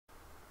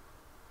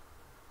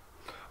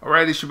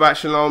Alrighty, Shabbat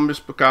Shalom,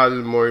 Mr.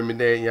 Bakaz, Mori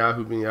Medad,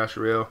 Yahu Ben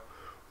Yasharel. I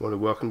want to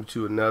welcome you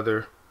to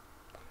another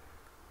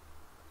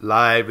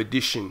live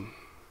edition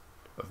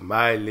of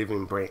My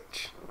Living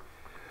Branch.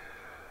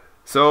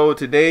 So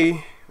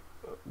today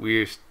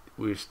we're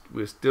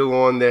still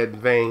on that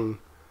vein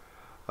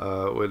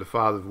where the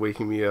Father's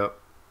waking me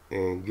up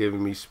and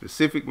giving me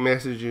specific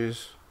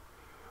messages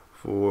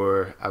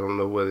for, I don't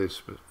know whether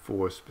it's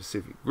for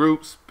specific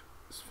groups,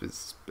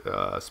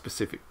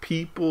 specific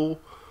people.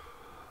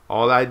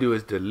 All I do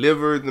is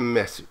deliver the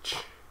message.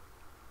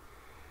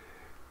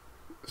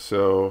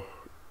 So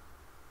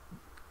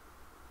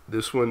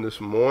this one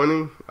this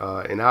morning,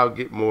 and I'll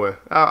get more.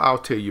 I'll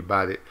tell you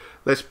about it.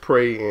 Let's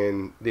pray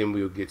and then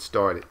we'll get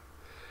started.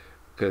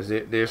 Because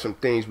there's some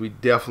things we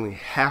definitely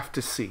have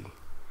to see.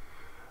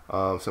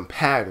 Some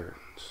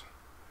patterns.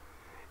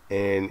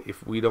 And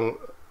if we don't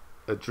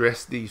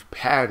address these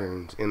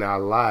patterns in our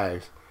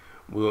lives,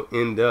 we'll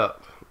end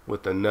up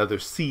with another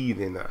seed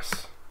in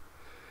us.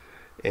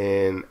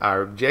 And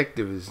our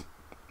objective is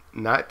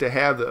not to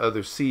have the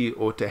other seed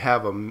or to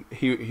have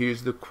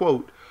here's the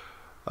quote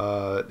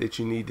that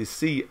you need to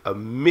see, a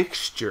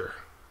mixture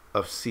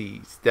of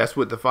seeds. That's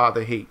what the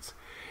Father hates.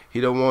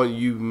 He don't want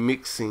you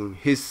mixing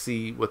his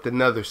seed with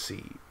another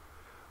seed.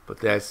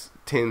 But that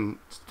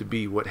tends to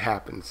be what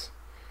happens.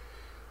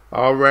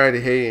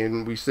 Alrighty, hey,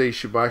 and we say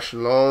Shabbat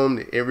Shalom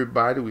to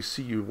everybody. We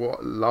see you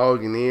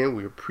logging in.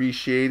 We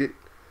appreciate it.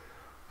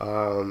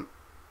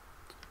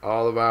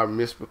 All of our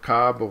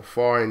Mizpachah, both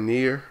far and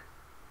near.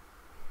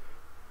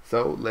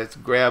 So let's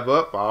grab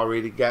up. I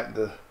already got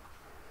the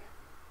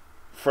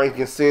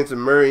frankincense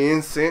and myrrh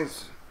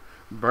incense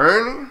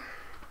burning.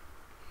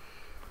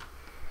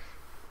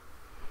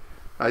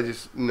 I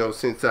just,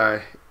 since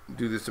I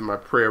do this in my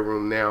prayer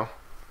room now,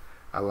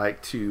 I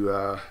like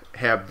to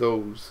have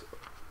those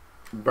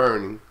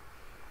burning.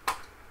 I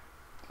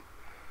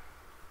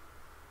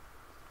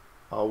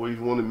always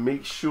want to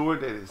make sure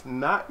that it's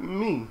not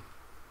me,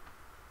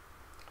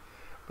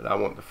 but I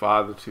want the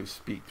Father to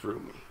speak through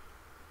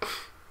me.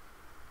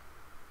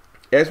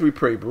 As we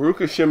pray, Baruch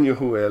Hashem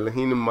Yahuwah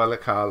Eloheinu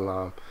Malek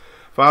Haolam.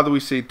 Father, we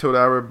say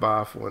Todah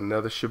Rabbah for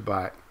another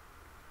Shabbat.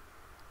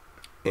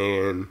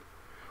 And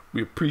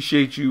we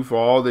appreciate you for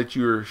all that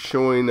you are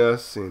showing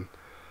us and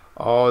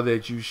all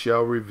that you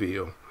shall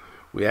reveal.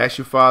 We ask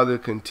you, Father,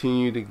 to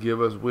continue to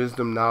give us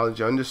wisdom, knowledge,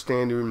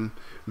 understanding,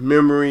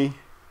 memory,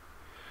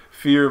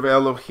 fear of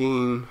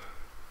Elohim,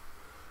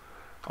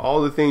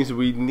 all the things that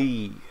we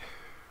need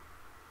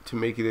to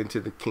make it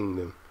into the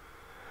kingdom.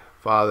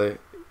 Father,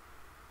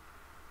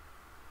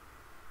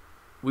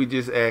 we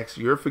just ask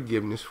your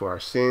forgiveness for our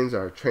sins,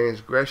 our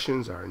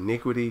transgressions, our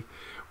iniquity.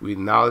 We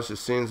acknowledge the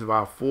sins of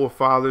our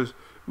forefathers.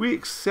 We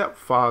accept,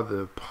 Father,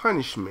 the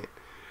punishment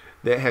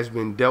that has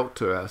been dealt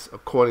to us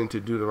according to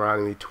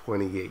Deuteronomy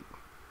 28.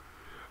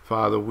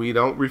 Father, we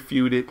don't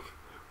refute it.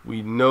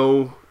 We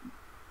know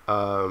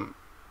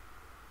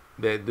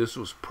that this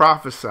was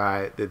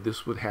prophesied that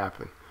this would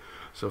happen.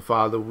 So,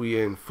 Father, we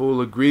are in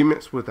full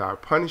agreements with our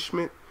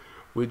punishment.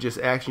 We're just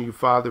asking you,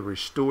 Father,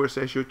 restore us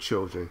as your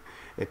children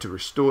and to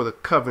restore the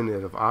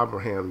covenant of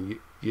Abraham,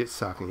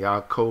 Yitzhak, and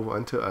Yaakov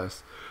unto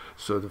us.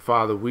 So that,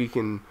 Father, we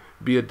can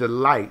be a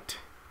delight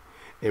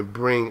and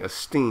bring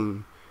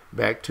esteem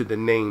back to the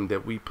name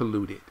that we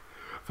polluted.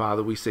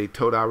 Father, we say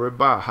Todah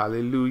Rabbah,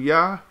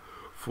 hallelujah,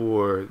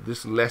 for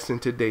this lesson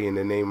today in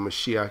the name of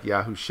Mashiach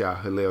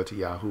Yahusha, Hallel to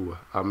Yahuwah.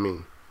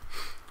 Amen.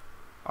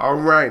 All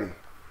righty.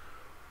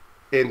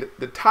 And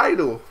the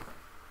title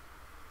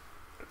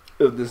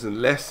of this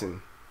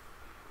lesson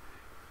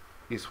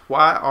is,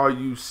 why are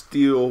you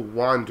still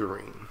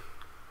wandering?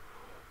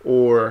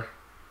 Or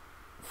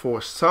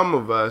for some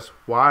of us,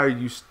 why are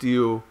you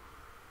still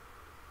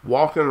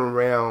walking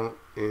around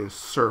in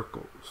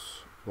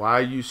circles? Why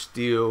are you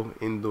still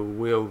in the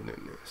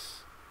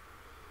wilderness?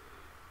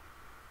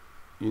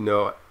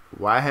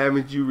 Why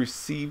haven't you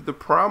received the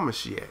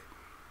promise yet?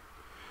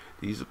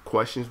 These are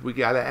questions we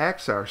got to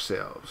ask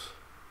ourselves.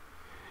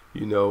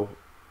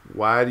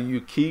 Why do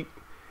you keep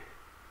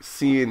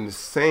seeing the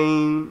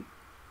same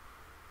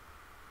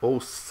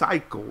old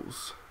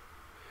cycles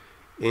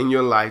in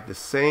your life, the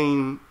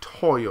same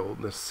toil,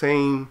 the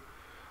same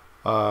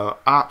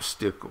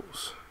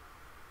obstacles?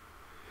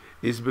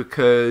 It's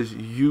because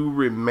you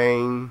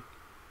remain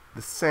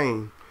the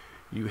same.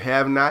 You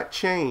have not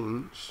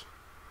changed,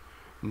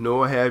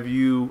 nor have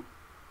you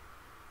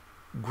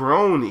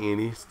grown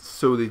any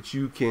so that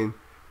you can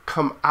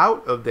come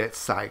out of that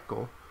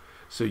cycle.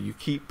 So you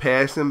keep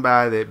passing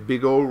by that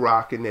big old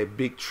rock and that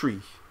big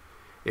tree.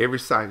 Every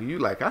cycle, you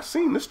like, I've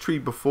seen this tree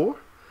before.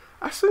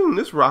 I've seen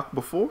this rock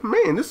before.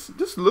 Man,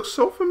 this looks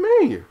so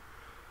familiar.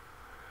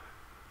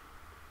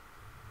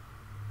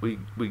 We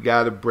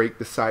got to break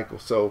the cycle.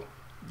 So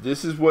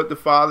this is what the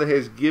Father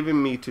has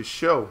given me to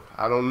show.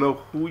 I don't know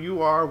who you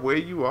are, where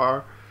you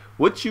are,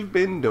 what you've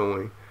been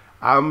doing.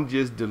 I'm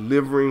just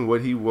delivering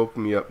what he woke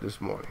me up this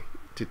morning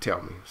to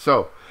tell me.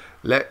 So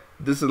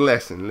this is a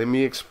lesson. Let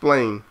me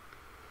explain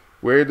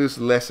where this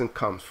lesson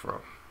comes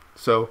from.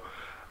 So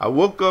I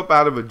woke up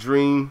out of a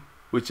dream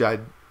which I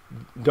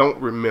don't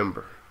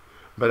remember.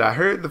 But I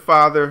heard the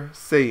Father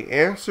say,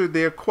 answer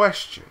their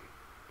question.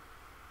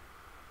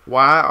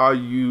 Why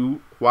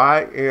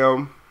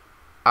am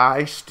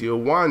I still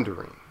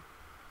wandering?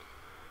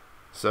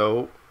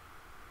 So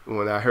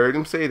when I heard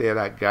him say that,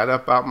 I got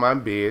up out my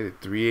bed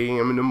at 3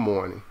 a.m. in the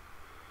morning.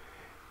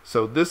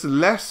 So this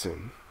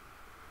lesson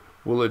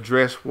will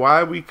address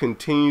why we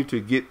continue to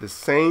get the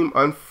same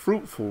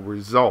unfruitful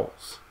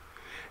results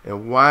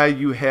and why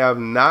you have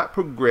not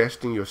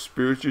progressed in your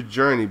spiritual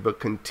journey but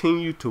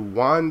continue to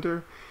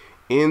wander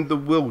in the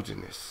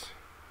wilderness.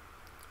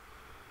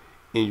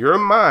 In your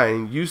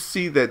mind, you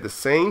see that the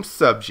same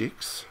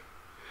subjects,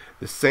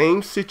 the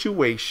same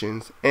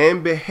situations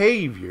and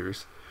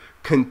behaviors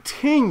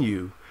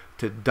continue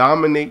to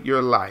dominate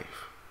your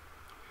life.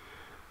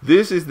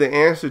 This is the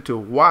answer to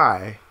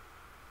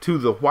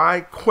the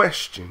why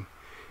question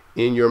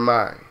in your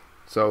mind.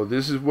 So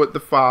this is what the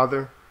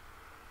Father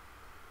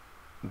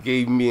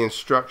gave me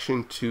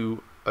instruction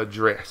to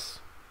address.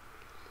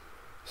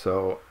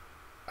 So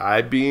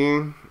I,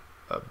 being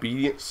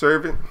obedient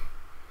servant,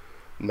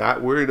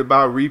 not worried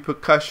about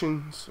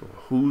repercussions or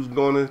who's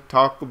gonna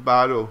talk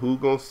about it or who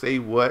gonna say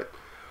what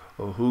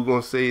or who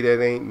gonna say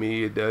that ain't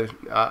me.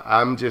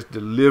 I'm just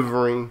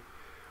delivering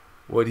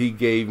what he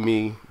gave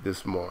me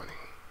this morning.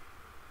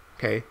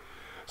 Okay,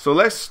 so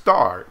let's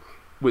start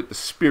with the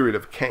spirit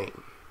of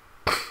Cain,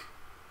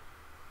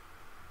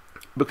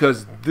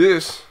 because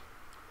this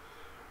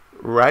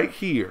right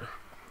here,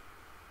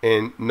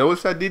 and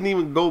notice I didn't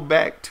even go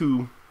back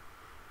to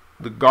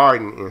the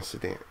garden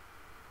incident,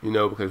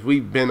 because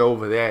we've been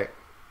over that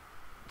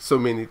so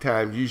many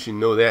times. You should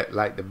know that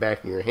like the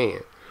back of your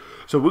hand.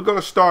 So we're going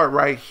to start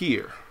right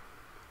here,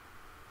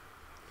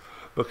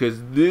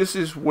 because this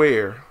is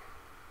where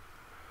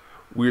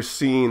we're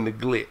seeing the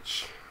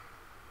glitch.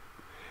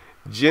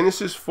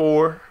 Genesis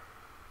 4,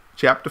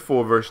 chapter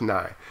 4, verse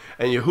 9.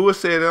 And Yahuwah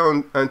said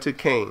unto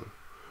Cain,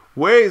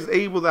 where is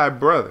Abel thy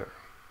brother?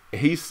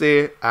 And he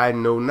said, I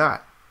know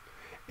not.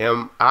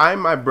 Am I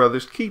my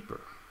brother's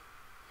keeper?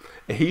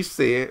 And he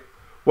said,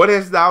 what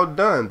hast thou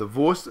done? The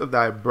voice of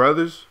thy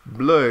brother's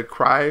blood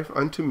crieth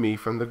unto me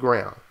from the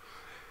ground.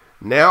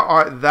 Now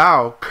art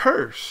thou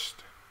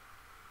cursed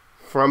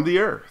from the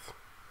earth,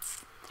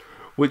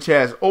 which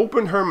has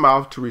opened her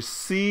mouth to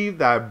receive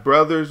thy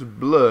brother's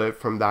blood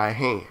from thy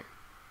hand.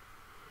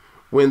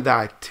 When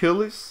thou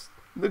tillest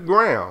the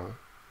ground,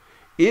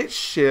 it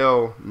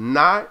shall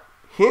not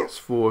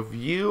henceforth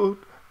yield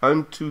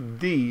unto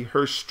thee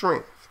her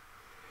strength.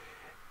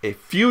 A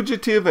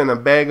fugitive and a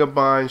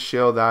vagabond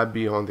shall thou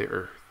be on the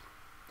earth.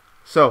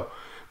 So,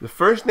 the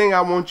first thing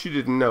I want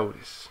you to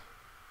notice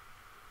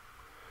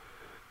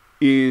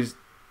is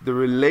the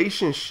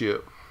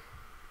relationship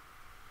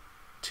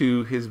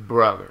to his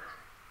brother.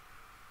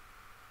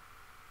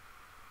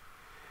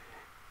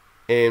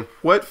 And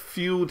what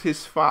fueled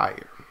his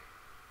fire?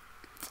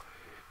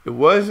 It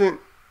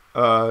wasn't,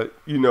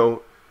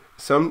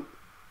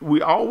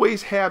 we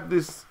always have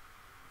this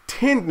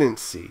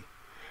tendency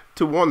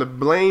to want to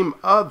blame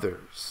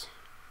others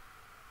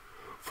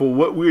for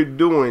what we're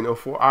doing or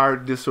for our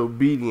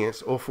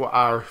disobedience or for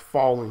our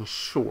falling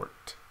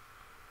short.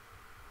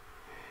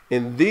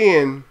 And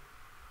then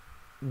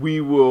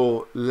we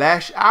will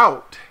lash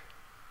out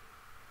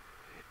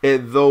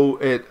at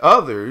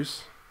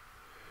others,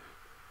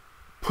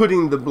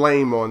 putting the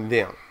blame on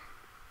them.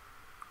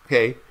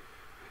 Okay?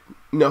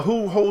 Now,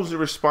 who holds the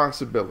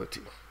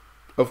responsibility?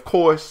 Of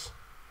course,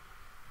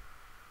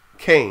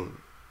 Cain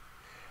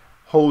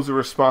holds the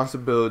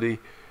responsibility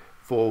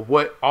for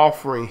what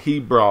offering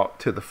he brought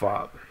to the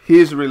Father,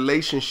 his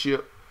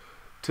relationship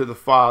to the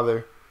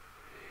Father,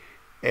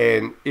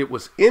 and it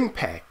was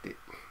impacted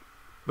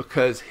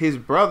because his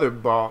brother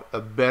brought a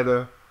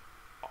better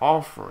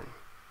offering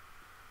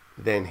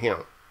than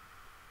him.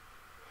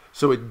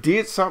 So it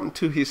did something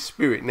to his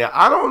spirit. Now,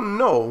 I don't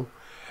know,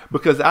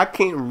 because I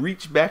can't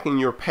reach back in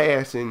your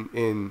past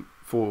and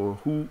for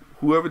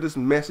whoever this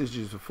message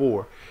is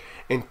for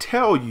and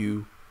tell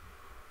you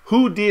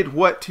who did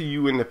what to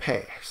you in the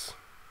past.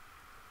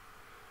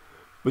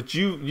 But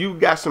you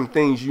got some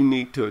things you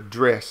need to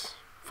address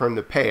from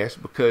the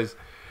past, because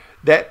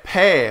that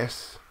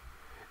past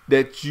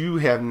that you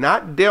have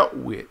not dealt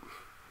with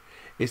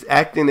is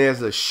acting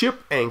as a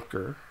ship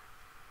anchor,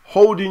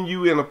 holding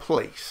you in a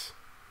place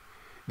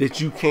that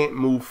you can't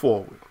move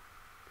forward.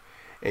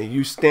 And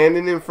you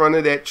standing in front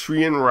of that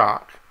tree and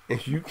rock,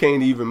 and you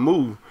can't even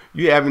move.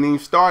 You haven't even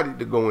started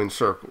to go in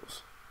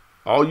circles.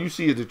 All you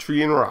see is a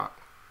tree and rock.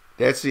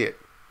 That's it.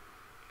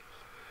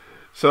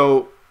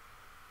 So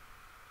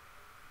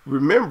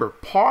remember,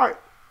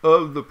 part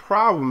of the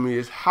problem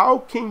is, how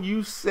can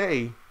you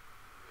say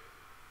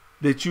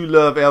that you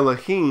love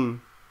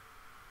Elohim,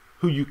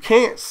 who you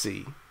can't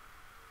see,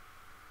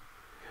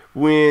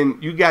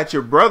 when you got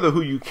your brother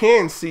who you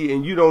can see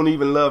and you don't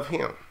even love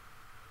him?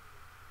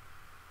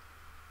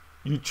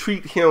 You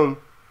treat him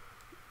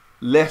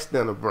less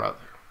than a brother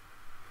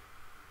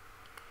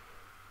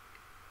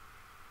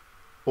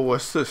or a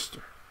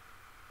sister.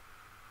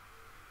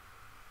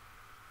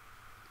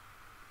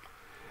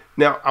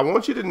 Now, I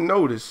want you to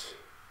notice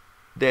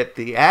that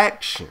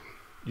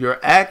your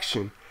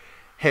action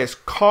has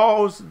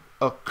caused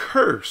a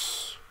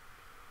curse.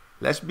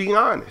 Let's be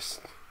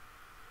honest.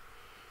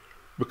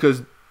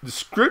 Because the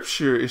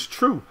scripture is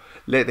true.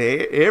 Let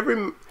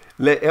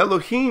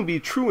Elohim be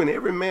true and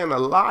every man a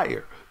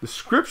liar. The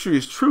scripture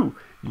is true.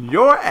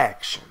 Your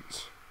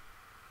actions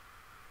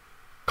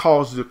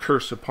caused the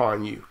curse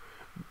upon you.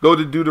 Go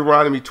to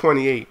Deuteronomy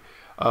 28.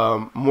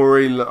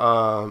 Maury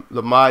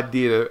Lamont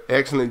did an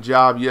excellent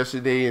job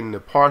yesterday in the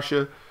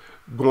Parsha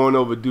going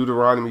over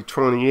Deuteronomy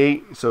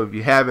 28. So if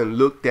you haven't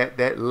looked at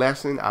that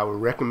lesson, I would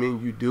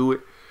recommend you do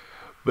it.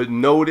 But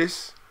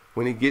notice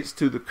when it gets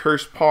to the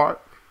curse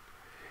part,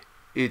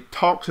 it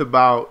talks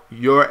about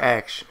your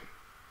action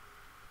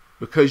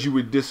because you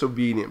were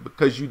disobedient,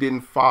 because you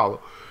didn't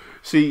follow.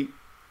 See,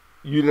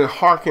 you didn't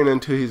hearken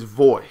unto his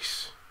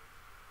voice.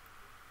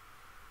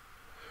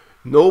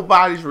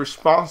 Nobody's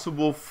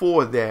responsible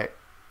for that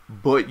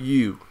but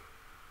you.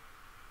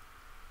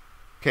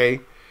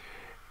 Okay?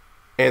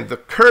 And the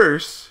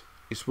curse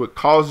is what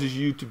causes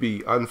you to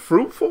be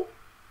unfruitful,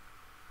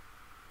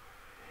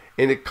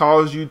 and it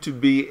causes you to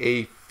be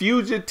a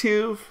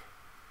fugitive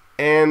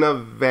and a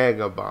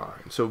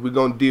vagabond. So we're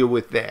going to deal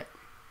with that.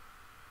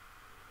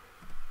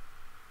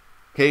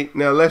 Okay,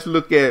 now let's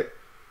look at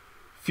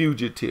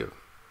fugitive.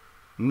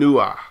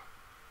 Nuah.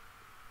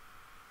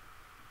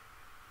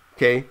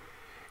 Okay,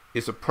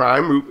 it's a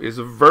prime root, it's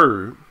a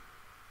verb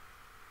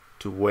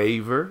to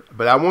waver.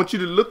 But I want you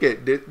to look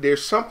at that.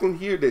 There's something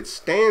here that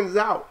stands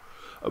out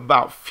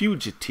about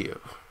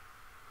fugitive.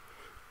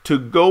 To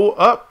go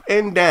up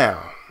and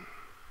down,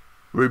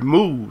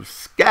 remove,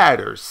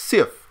 scatter,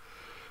 sift,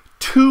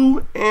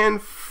 to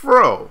and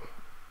fro.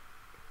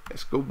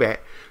 Let's go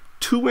back.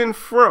 To and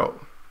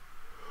fro.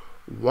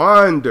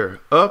 Wander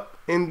up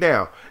and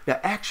down. Now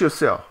ask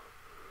yourself,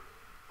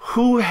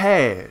 who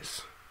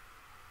has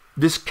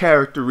this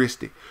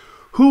characteristic?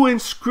 Who in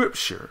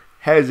scripture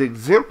has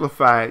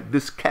exemplified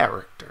this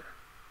character?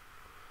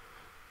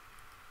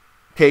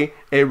 Okay,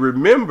 and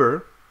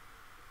remember,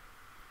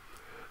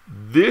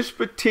 this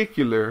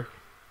particular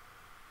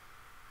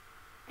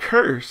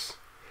curse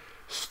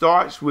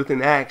starts with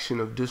an action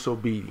of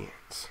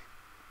disobedience.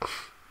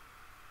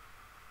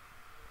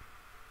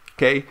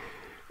 Okay,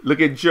 look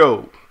at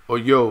Job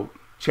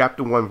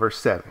chapter 1 verse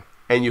 7.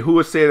 And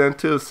Yahuwah said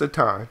unto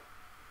Satan,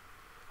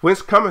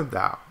 whence cometh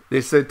thou?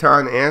 Then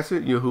Satan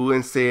answered Yahuwah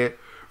and said,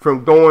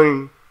 from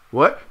going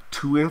what?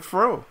 To and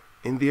fro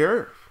in the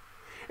earth,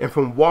 and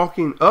from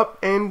walking up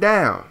and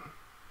down.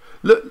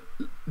 Look,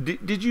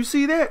 did you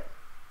see that?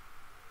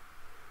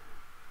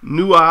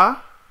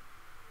 Nuah,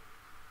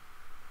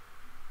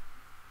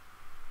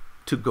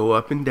 to go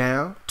up and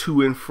down,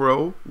 to and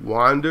fro,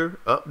 wander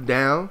up,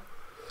 down.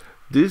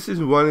 This is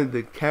one of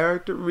the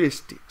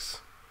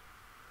characteristics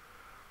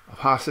of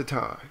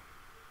Hasatan.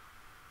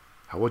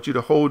 I want you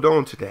to hold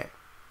on to that,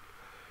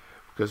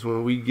 because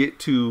when we get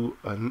to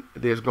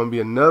there's going to be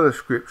another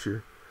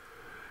scripture,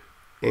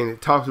 and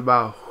it talks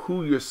about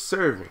who you're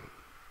serving,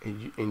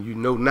 and you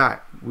know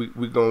not.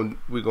 We're gonna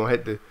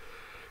have to.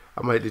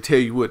 I'm gonna have to tell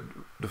you what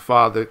the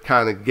Father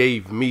kind of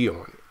gave me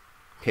on it.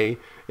 Okay,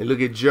 and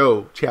look at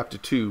Job chapter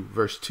 2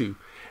 verse 2.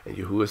 And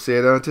Yahuwah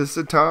said unto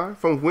Satan,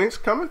 from whence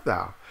cometh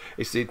thou?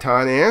 And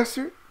Satan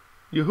answered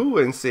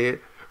Yahuwah and said,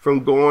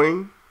 from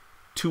going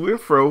to and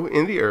fro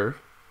in the earth,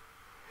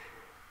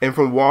 and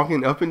from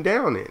walking up and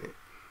down in it.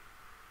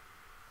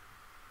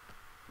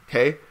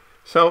 Okay,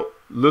 so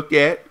look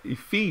at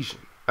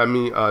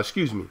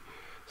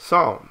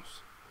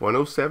Psalms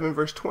 107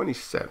 verse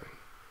 27.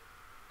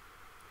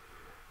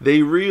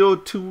 They reel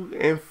to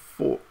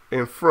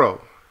and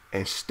fro,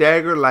 and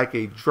stagger like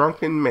a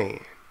drunken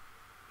man,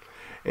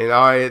 and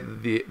are at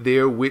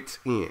their wits'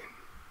 end.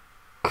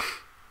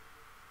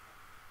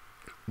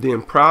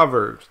 Then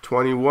Proverbs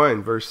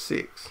 21 verse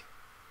 6.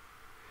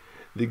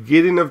 The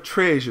getting of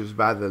treasures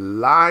by the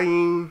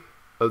lying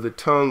of the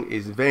tongue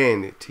is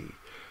vanity,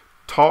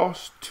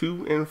 tossed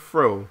to and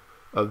fro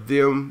of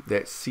them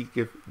that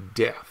seeketh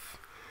death.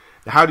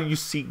 Now, how do you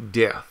seek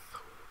death?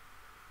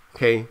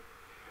 Okay,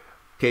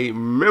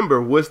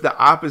 remember, what's the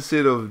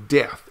opposite of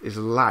death? Is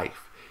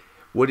life.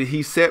 What did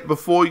he set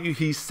before you?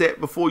 He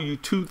set before you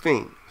two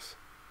things.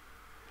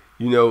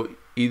 You know,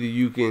 either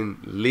you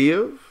can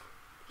live,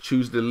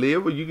 choose to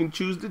live, or you can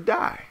choose to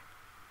die.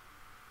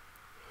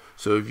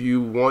 So if you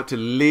want to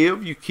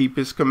live, you keep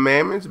his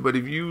commandments. But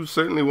if you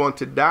certainly want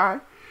to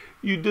die,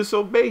 you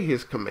disobey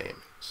his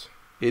commandments.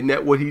 Isn't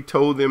that what he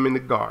told them in the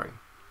garden?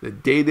 The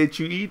day that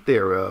you eat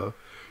thereof,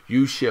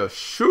 you shall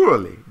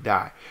surely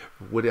die.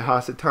 What did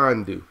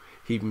Hasatan do?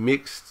 He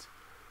mixed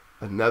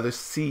another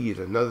seed,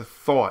 another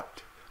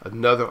thought,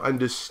 another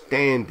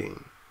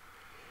understanding.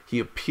 He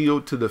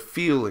appealed to the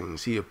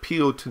feelings. He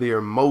appealed to their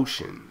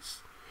emotions.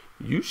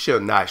 You shall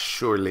not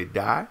surely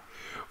die,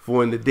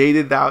 for in the day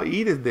that thou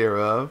eatest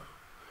thereof,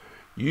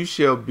 you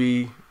shall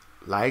be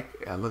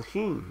like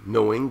Elohim,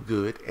 knowing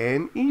good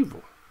and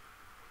evil.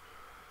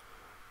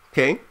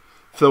 Okay,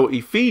 so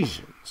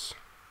Ephesians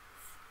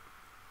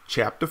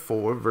chapter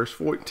 4 verse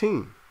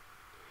 14.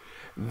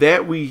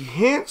 That we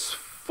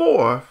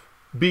henceforth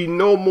Be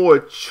no more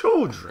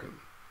children,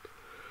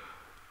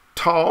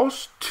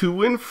 tossed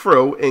to and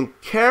fro and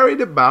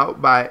carried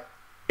about by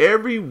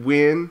every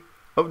wind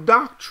of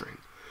doctrine,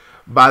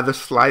 by the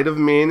sleight of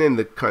men and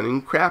the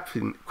cunning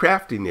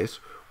craftiness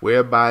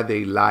whereby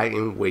they lie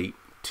in wait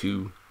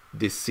to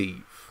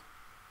deceive.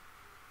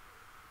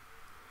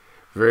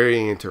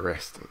 Very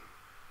interesting.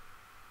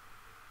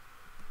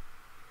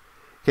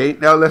 Okay,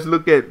 now let's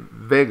look at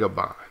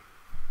vagabond.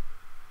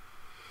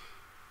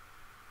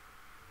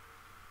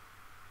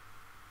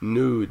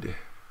 Nude.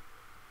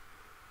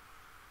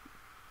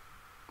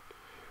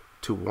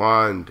 To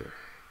wander,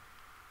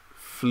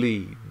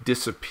 flee,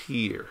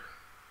 disappear,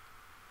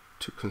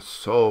 to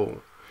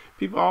console.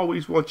 People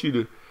always want you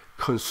to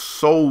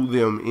console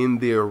them in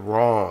their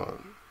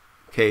wrong.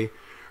 Okay,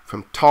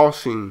 from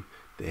tossing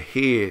the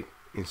head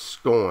in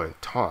scorn,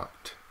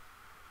 taunt.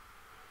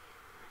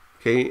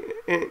 Okay,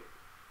 and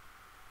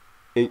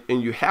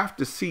you have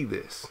to see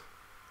this,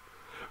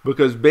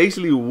 because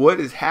basically what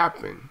has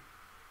happened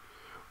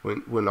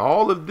when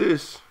all of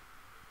this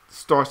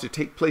starts to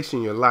take place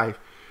in your life,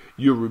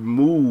 you're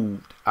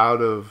removed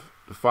out of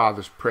the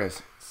Father's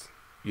presence.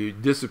 You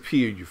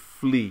disappear, you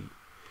flee,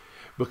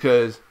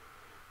 because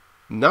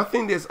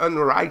nothing that's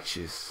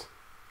unrighteous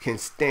can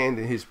stand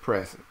in his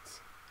presence.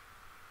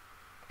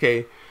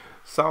 Okay,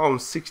 Psalm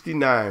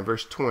 69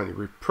 verse 20,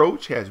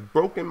 reproach has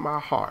broken my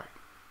heart,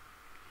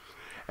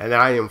 and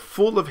I am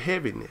full of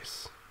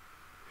heaviness,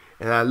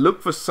 and I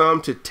look for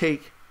some to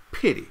take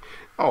pity.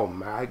 Oh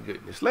my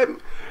goodness.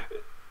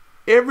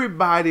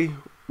 Everybody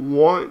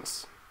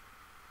wants,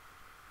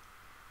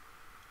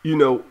 you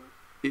know,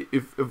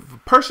 if a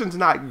person's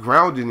not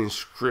grounded in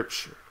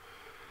scripture,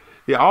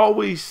 they're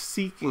always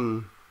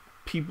seeking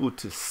people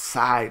to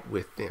side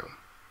with them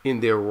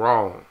in their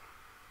wrong,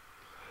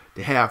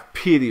 to have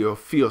pity or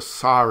feel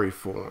sorry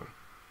for them.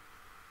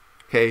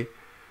 Okay?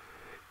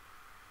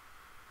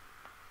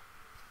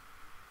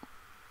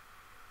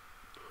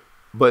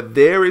 But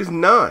there is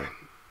none,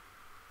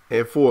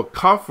 and for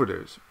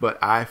comforters, but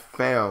I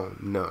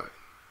found none.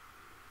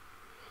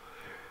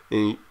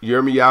 In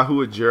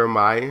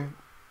Jeremiah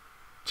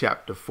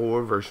chapter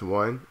 4 verse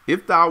 1,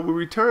 if thou wilt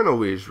return,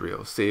 O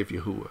Israel, saith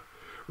Yahuwah,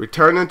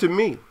 return unto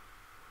me.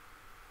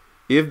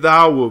 If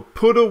thou wilt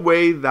put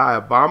away thy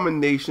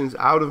abominations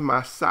out of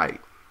my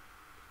sight,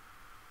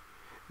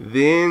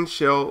 then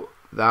shalt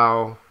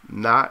thou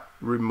not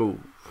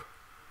remove.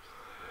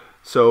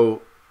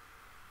 So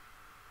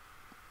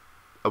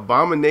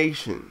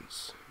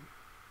abominations,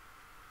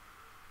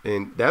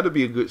 and that'll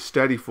be a good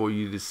study for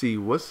you to see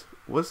what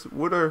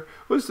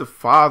does the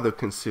Father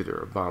consider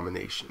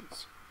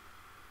abominations,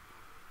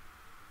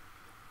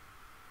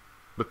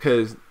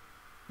 because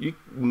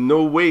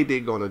no way they're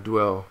going to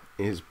dwell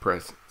in his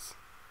presence.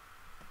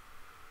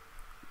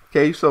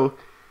 Okay, so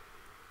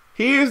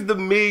here's the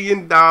 $1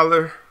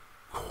 million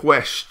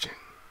question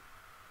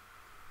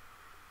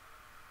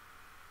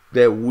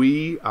that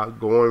we are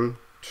going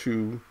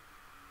to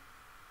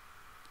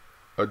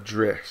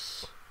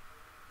address.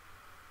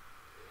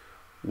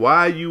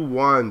 Why you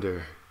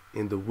wander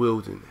in the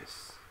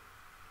wilderness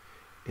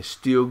and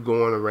still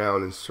going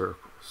around in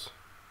circles?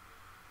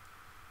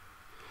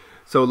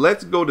 So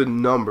let's go to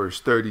Numbers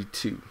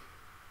 32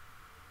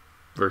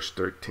 verse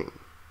 13.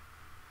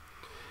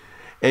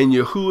 And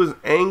Yahuwah's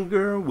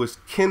anger was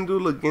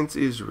kindled against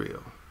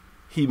Israel.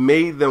 He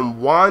made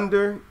them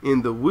wander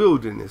in the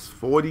wilderness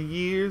 40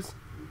 years,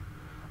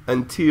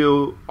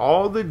 until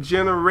all the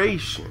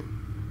generation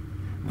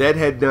that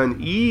had done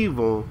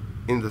evil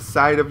in the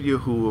sight of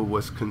Yahuwah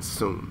was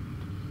consumed.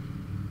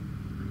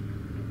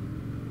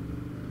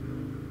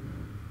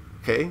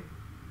 Okay?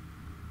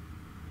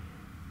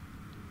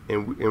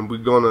 And we're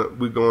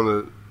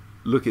gonna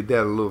look at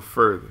that a little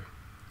further.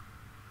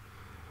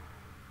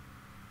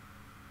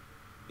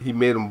 He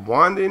made them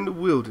wander in the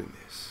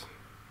wilderness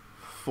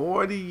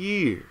 40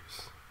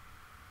 years,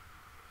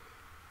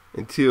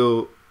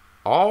 until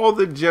all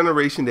the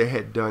generation that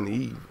had done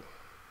evil.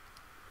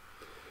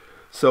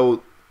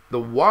 So the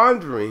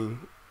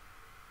wandering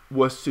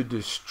was to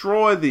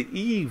destroy the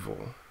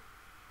evil,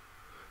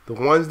 the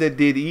ones that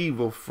did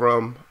evil,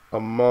 from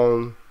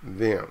among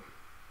them.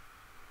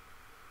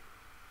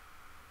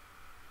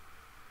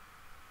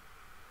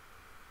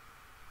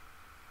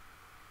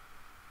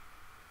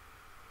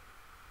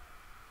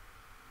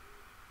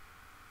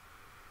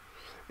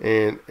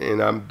 And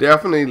I'm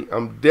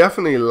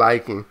definitely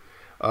liking.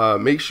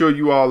 Make sure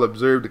you all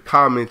observe the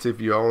comments if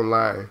you're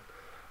online.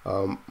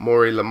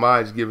 Morey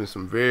Lamont is giving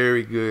some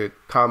very good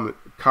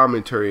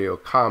commentary or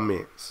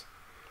comments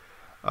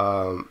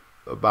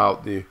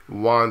about the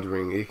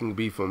wandering. It can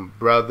be from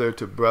brother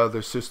to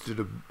brother, sister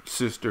to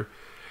sister,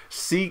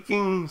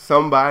 seeking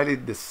somebody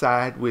to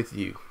side with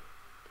you.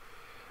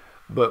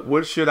 But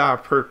what should our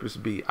purpose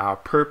be? Our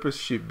purpose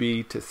should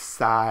be to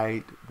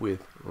side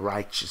with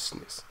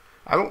righteousness.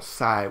 I don't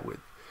side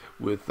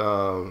with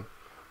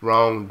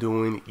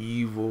wrongdoing,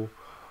 evil,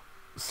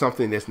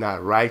 something that's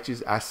not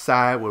righteous. I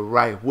side with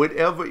right.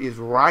 Whatever is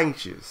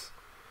righteous,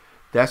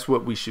 that's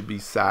what we should be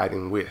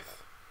siding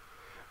with.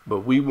 but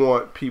we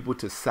want people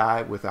to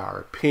side with our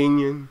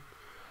opinion,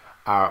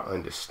 our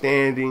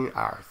understanding,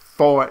 our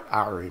thought,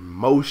 our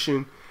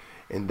emotion,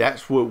 and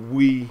that's what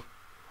we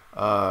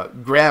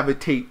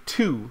gravitate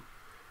to,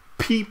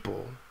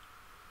 people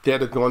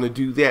that are going to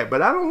do that.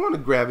 But I don't want to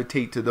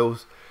gravitate to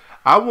those.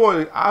 I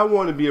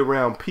want to be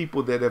around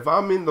people that if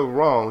I'm in the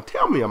wrong,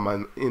 tell me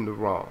I'm in the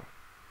wrong.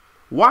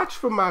 Watch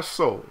for my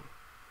soul.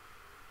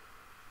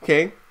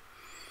 Okay?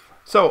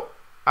 So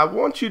I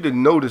want you to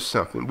notice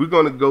something. We're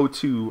going to go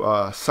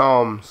to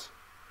Psalms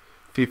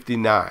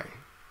 59.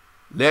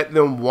 Let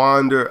them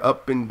wander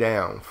up and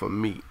down for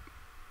meat,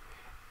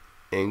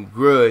 and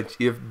grudge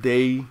if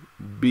they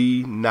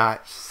be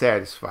not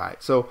satisfied.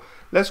 So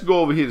let's go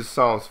over here to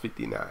Psalms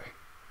 59.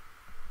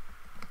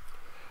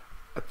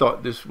 I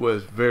thought this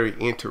was very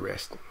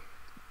interesting.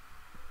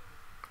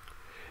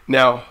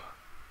 Now,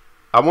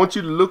 I want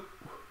you to look.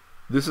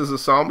 This is a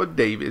Psalm of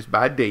David. It's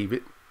by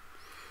David.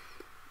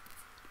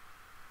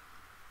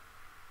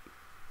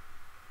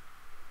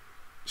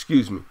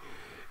 Excuse me.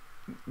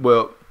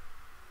 Well,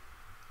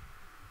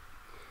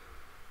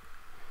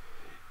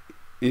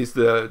 it's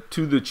to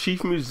the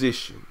chief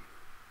musician,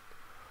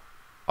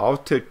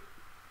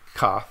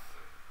 Altakoth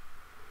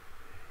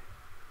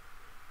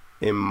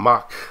and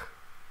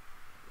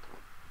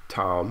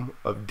Tom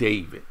of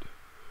David,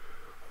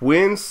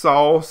 when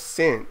Saul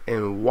sent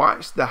and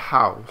watched the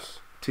house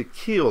to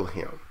kill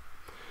him.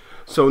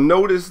 So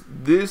notice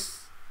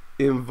this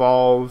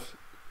involves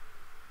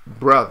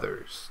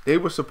brothers. They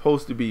were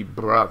supposed to be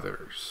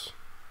brothers.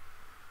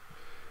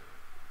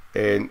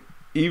 And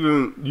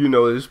even,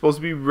 they're supposed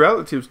to be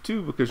relatives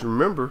too, because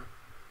remember,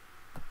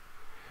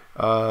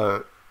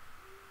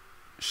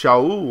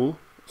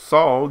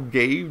 Saul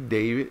gave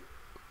David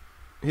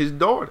his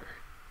daughter.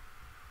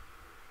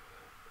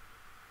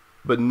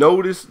 But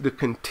notice the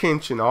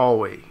contention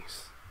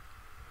always.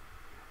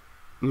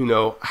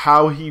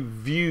 How he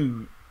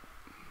viewed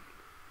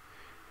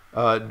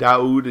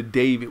Daud or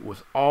David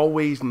was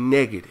always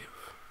negative.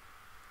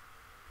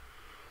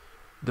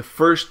 The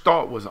first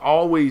thought was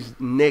always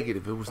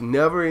negative. It was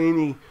never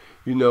any,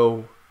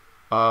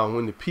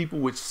 when the people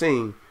would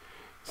sing,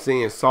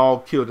 saying Saul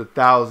killed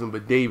 1,000,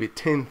 but David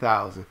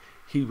 10,000,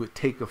 he would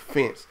take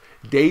offense.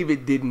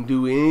 David didn't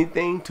do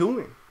anything to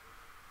him.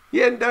 He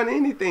hadn't done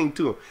anything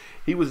to him.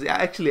 He was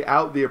actually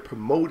out there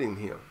promoting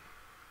him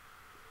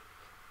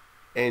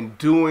and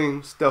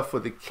doing stuff for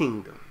the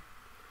kingdom.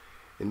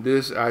 And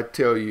this, I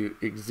tell you,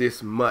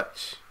 exists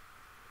much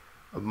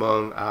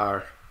among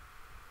our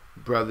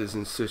brothers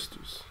and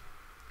sisters.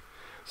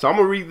 So I'm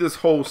going to read this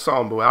whole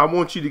psalm, but I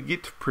want you to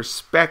get to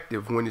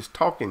perspective when it's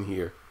talking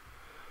here,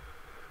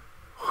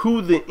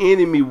 who the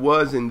enemy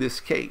was in this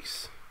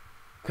case.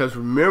 Because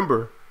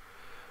remember,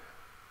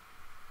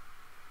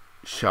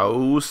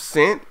 Shaul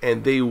sent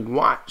and they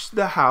watched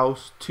the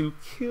house to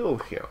kill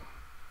him.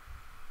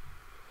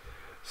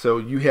 So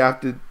you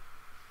have to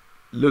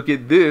look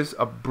at this.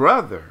 A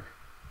brother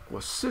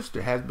or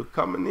sister has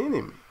become an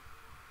enemy.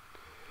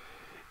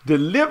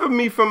 Deliver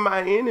me from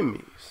my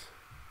enemies,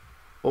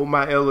 O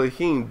my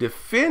Elohim.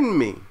 Defend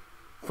me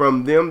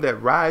from them that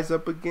rise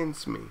up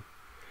against me.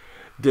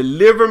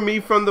 Deliver me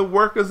from the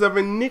workers of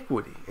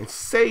iniquity, and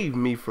save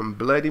me from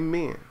bloody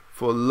men.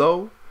 For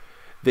lo,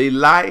 they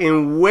lie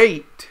in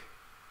wait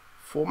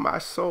for my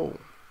soul.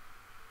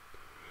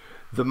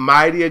 The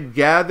mighty are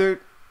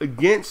gathered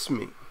against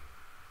me,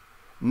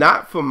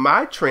 not for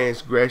my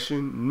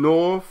transgression,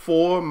 nor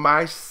for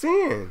my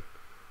sin,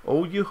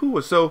 O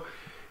Yahuwah. So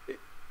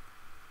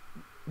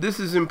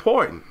this is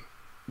important.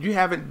 You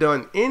haven't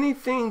done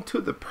anything to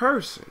the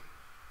person,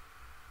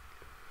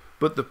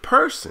 but the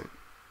person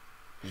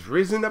is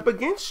risen up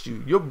against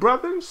you, your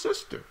brother and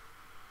sister,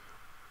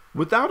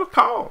 without a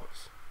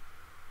cause.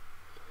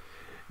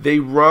 They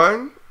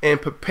run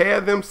and prepare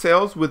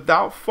themselves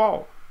without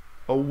fault.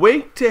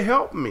 Awake to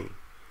help me.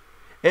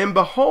 And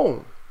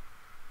behold,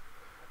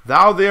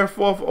 thou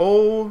therefore,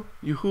 O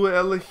Yahuwah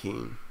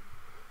Elohim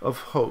of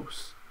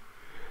hosts,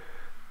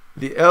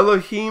 the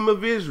Elohim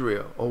of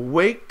Israel,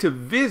 awake to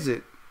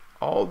visit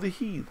all the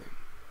heathen.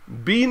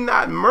 Be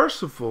not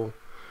merciful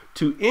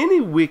to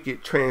any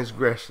wicked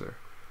transgressors,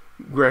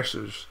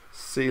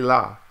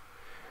 Selah.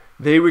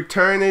 They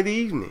return at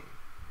evening.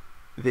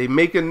 They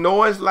make a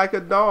noise like a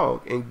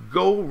dog and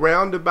go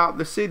round about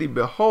the city.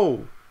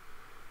 Behold,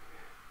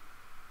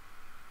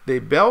 they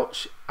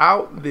belch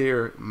out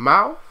their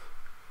mouth.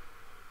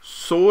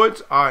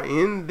 Swords are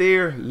in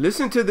their,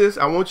 listen to this,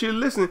 I want you to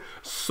listen.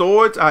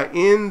 Swords are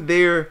in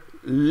their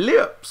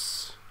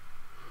lips.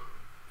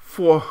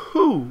 For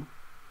who,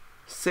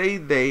 say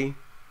they,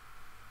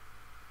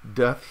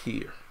 doth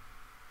hear?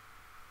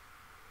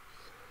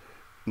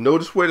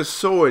 Notice where the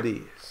sword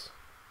is.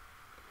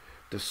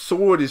 The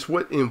sword is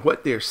what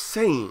they're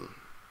saying.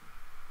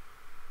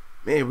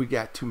 Man, we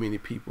got too many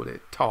people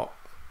that talk.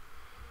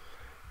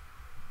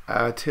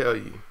 I tell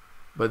you.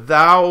 But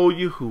thou, O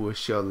Yahuwah,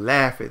 shall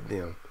laugh at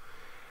them.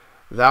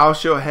 Thou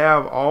shalt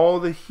have all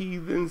the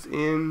heathens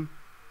in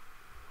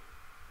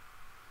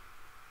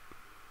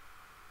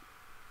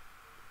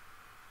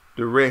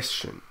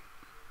derision.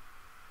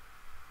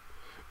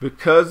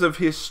 Because of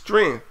his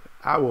strength,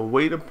 I will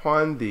wait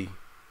upon thee.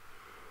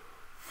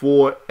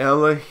 For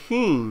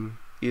Elohim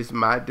is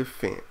my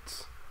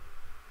defense.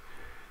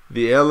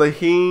 The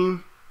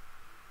Elohim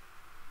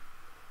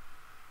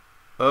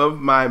of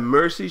my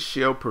mercy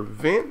shall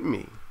prevent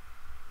me.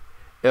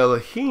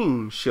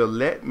 Elohim shall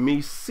let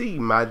me see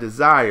my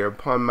desire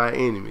upon my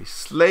enemies.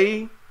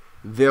 Slay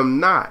them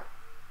not,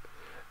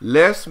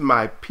 lest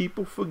my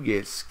people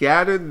forget.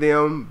 Scatter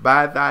them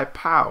by thy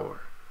power,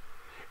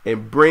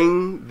 and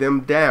bring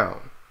them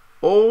down.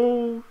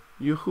 O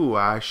Yahuwah,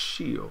 our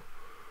shield,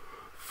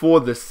 for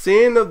the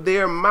sin of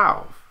their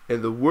mouth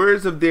and the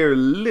words of their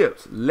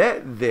lips,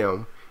 let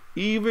them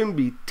even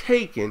be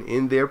taken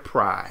in their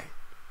pride.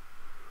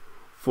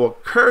 For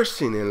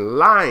cursing and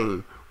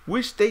lying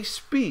which they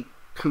speak,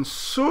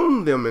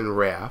 consume them in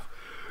wrath,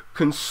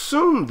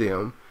 consume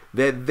them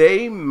that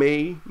they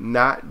may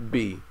not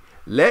be.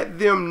 Let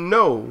them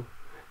know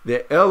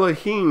that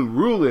Elohim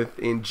ruleth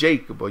in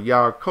Jacob or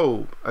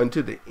Yaakov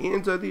unto the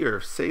ends of the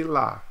earth,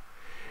 Selah.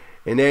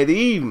 And at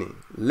evening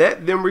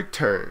let them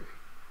return,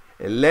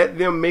 and let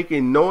them make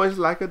a noise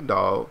like a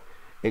dog,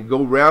 and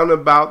go round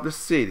about the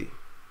city.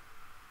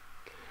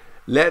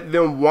 Let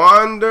them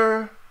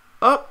wander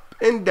up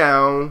and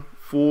down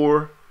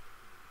for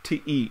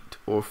to eat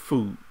or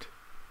food.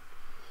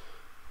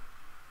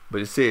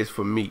 But it says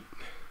for meat.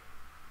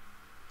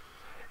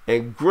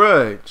 And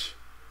grudge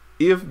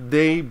if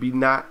they be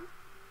not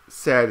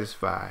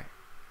satisfied.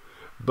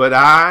 But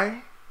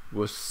I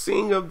will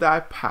sing of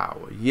thy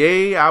power.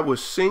 Yea, I will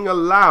sing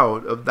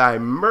aloud of thy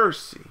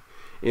mercy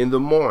in the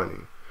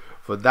morning.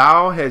 For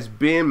thou hast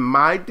been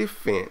my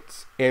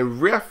defense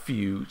and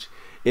refuge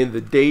in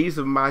the days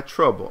of my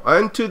trouble.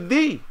 Unto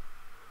thee,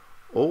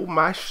 O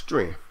my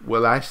strength,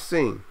 will I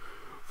sing.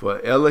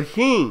 For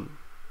Elohim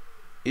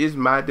is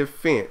my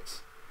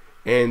defense,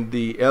 and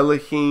the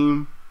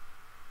Elohim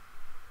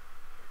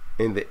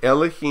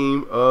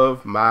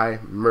of my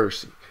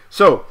mercy.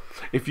 So,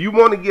 if you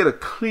want to get a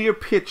clear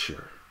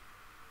picture,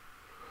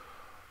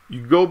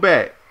 you go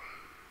back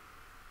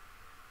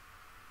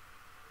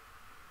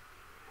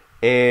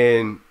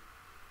and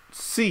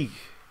see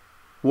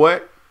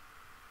what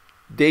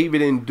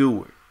David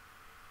endured.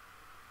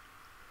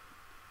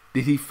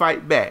 Did he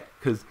fight back?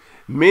 Because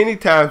many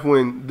times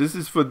when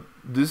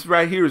this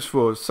right here is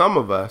for some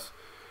of us,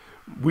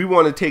 we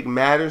want to take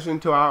matters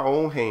into our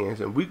own hands,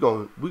 and we're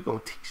gonna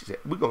teach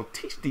that. We're gonna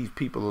teach these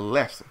people a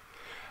lesson.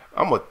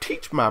 I'm gonna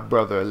teach my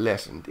brother a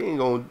lesson. They ain't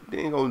gonna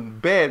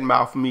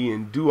badmouth me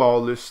and do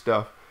all this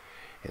stuff,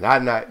 and I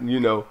not, you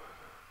know.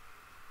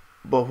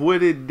 But what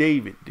did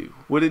David do?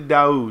 What did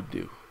Daud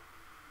do?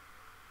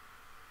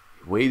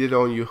 He waited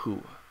on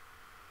Yahuwah.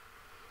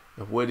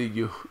 And what did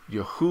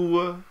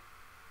Yahuwah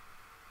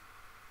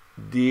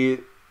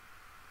did?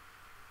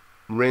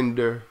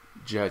 Render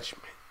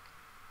judgment.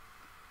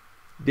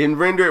 Didn't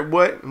render it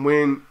what?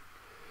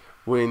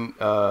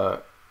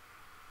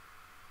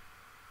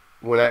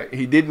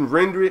 He didn't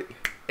render it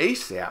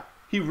ASAP.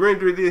 He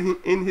rendered it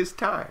in his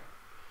time.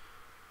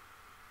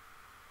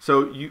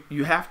 So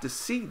you have to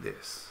see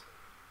this.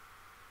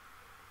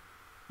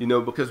 You know,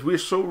 because we're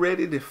so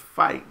ready to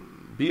fight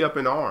and be up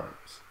in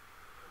arms.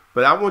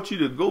 But I want you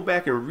to go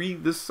back and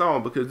read this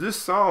psalm, because this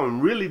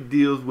psalm really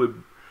deals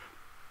with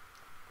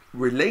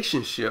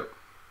relationship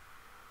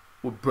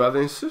with brother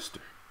and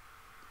sister.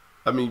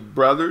 I mean,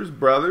 brothers,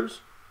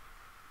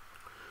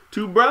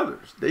 two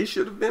brothers. They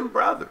should have been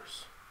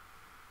brothers.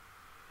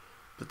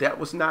 But that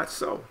was not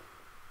so.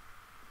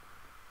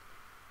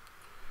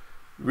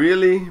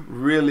 Really,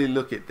 really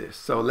look at this.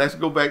 So let's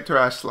go back to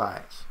our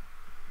slides.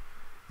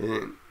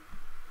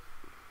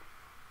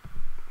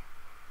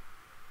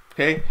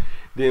 Okay,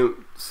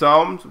 then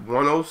Psalms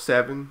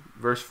 107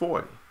 verse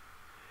 40.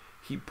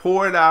 He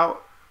poureth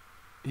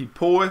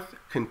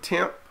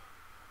contempt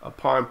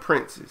upon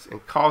princes,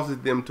 and causes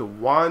them to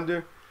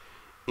wander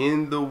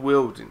in the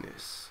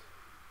wilderness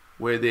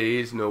where there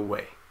is no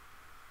way.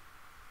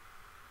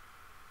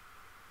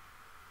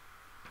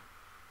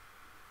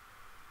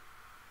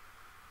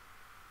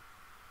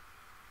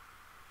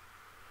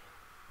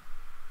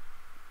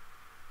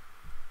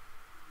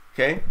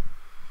 Okay,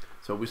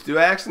 so we're still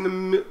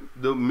asking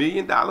the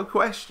million-dollar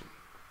question.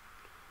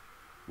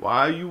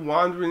 Why are you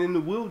wandering in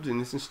the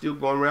wilderness and still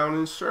going around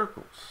in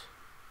circles?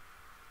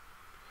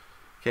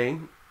 Okay,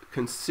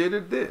 consider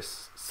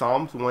this.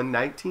 Psalms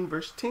 119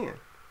 verse 10.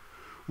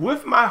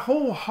 With my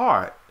whole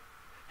heart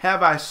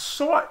have I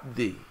sought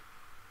thee.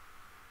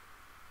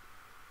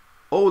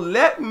 Oh,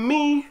 let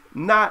me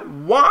not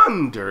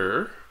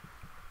wander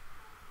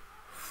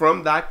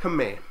from thy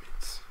commandments.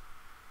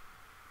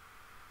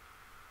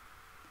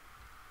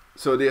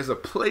 So there's a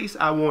place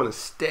I want to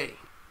stay.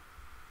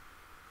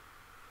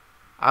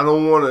 I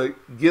don't want to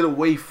get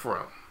away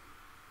from.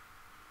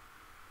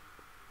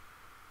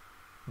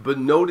 But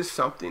notice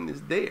something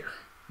is there.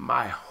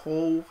 My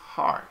whole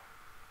heart.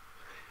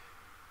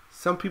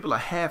 Some people are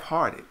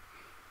half-hearted.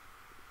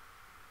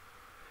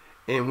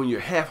 And when you're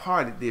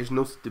half-hearted, there's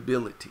no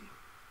stability.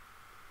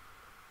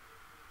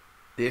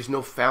 There's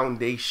no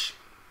foundation.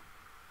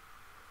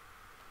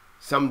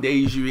 Some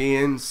days you're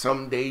in,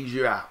 some days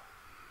you're out.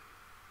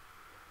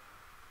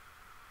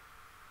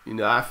 You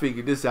know, I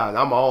figured this out.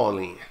 I'm all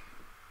in.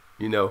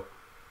 You know,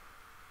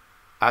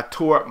 I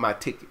tore up my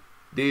ticket.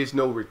 There's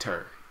no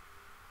return.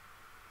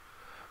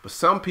 But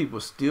some people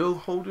still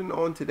holding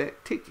on to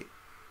that ticket.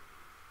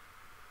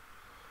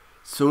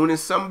 Soon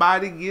as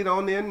somebody get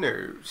on their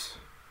nerves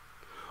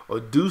or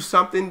do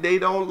something they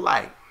don't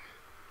like,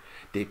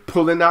 they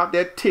pulling out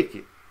that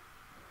ticket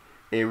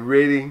and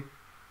ready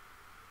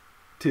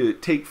to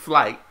take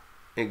flight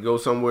and go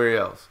somewhere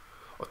else,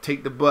 or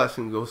take the bus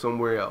and go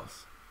somewhere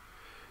else.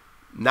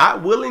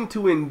 Not willing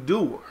to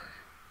endure,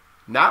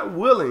 not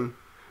willing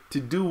to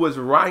do what's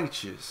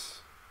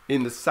righteous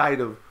in the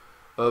sight of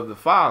the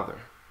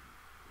Father,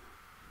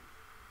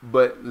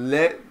 but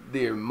let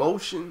their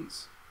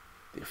emotions,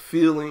 their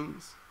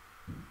feelings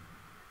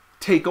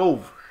take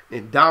over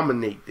and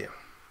dominate them.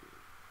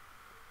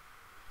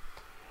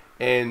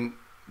 And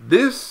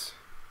this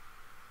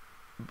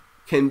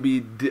can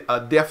be a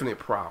definite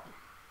problem.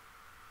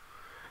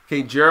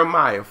 Okay,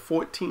 Jeremiah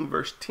 14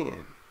 verse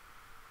 10.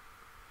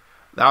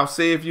 Thou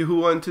sayest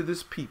Yahuwah unto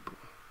this people,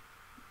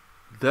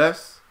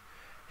 thus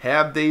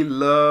have they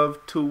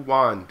loved to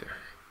wander.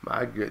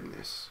 My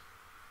goodness.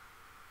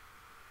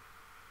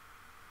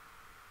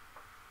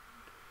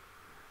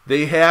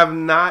 They have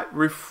not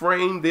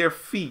refrained their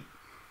feet.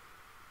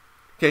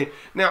 Okay,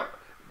 now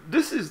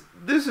this is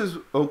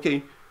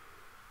okay.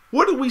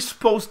 What are we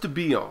supposed to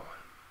be on?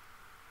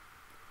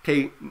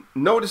 Okay,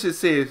 notice it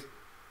says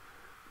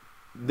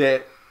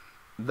that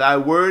thy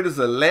word is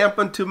a lamp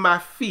unto my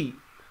feet,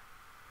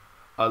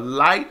 a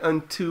light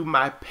unto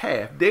my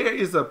path. There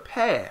is a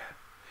path,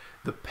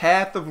 the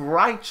path of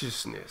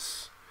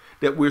righteousness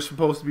that we're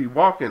supposed to be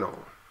walking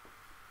on.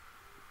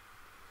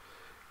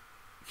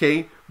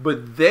 Okay,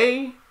 but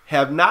they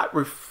have not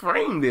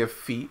refrained their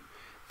feet.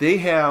 They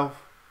have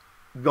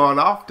gone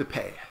off the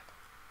path.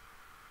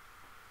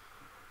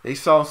 They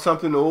saw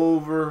something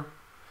over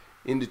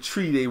in the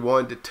tree they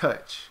wanted to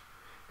touch.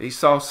 They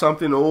saw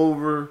something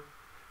over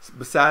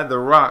beside the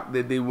rock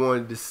that they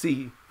wanted to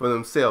see for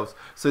themselves.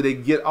 So they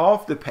get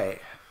off the path.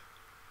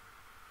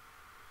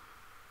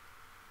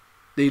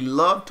 They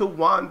love to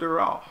wander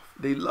off.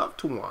 They love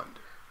to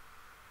wander.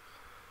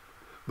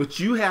 But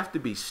you have to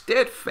be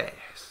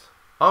steadfast,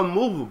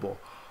 unmovable,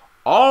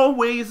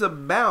 always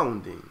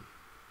abounding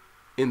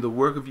in the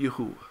work of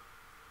Yahuwah.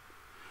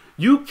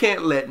 You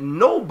can't let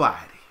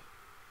nobody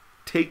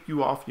take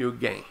you off your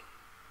game.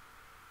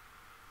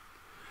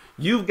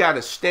 You've got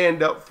to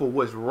stand up for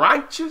what's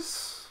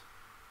righteous,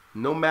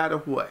 no matter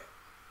what.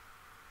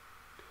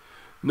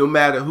 No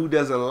matter who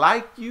doesn't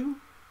like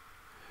you,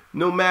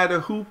 no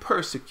matter who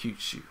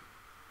persecutes you.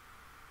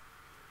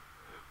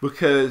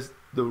 Because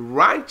the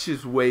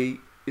righteous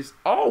way is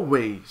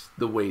always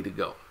the way to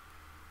go.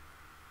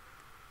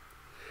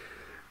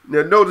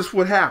 Now notice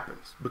what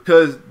happens.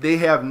 Because they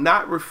have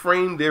not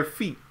refrained their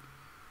feet.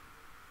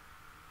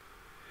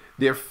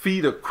 Their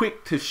feet are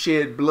quick to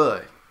shed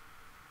blood.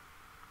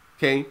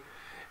 Okay?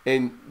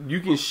 And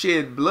you can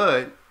shed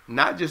blood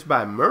not just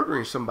by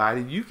murdering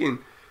somebody. You can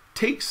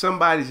take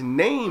somebody's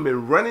name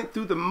and run it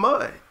through the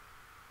mud.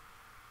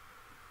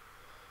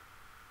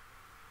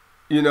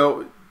 You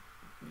know,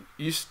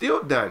 you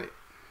still done it.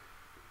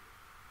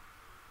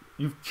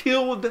 You've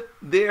killed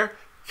their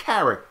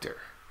character.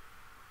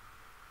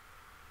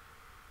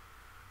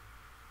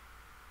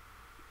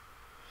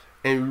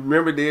 And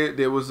remember,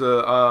 there was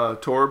a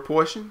Torah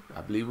portion, I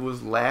believe it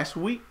was last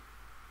week,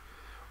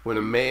 when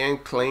a man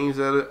claims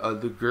that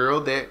the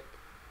girl that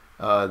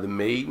the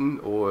maiden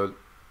or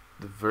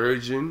the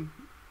virgin,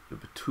 the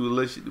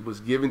Betula was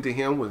given to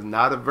him was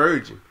not a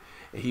virgin.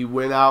 And he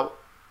went out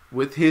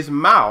with his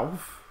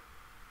mouth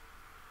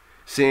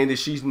saying that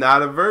she's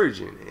not a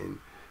virgin.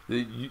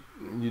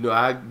 And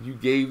you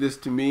gave this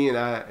to me and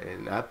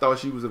I thought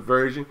she was a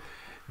virgin.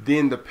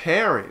 Then the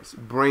parents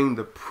bring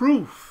the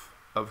proof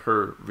of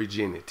her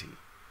virginity.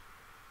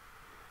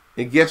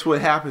 And guess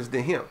what happens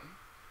to him?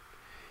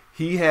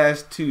 He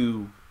has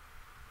to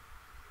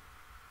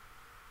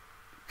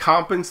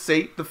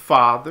compensate the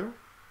father.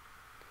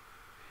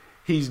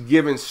 He's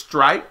given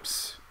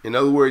stripes. In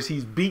other words,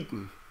 he's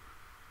beaten.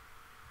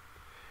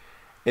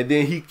 And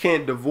then he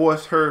can't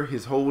divorce her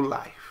his whole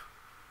life.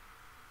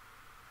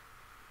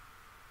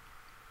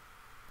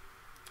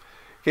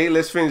 Okay,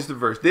 let's finish the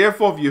verse.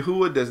 Therefore, if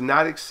Yahuwah does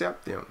not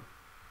accept them,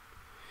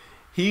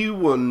 he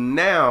will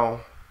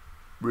now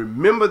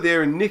remember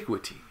their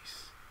iniquity,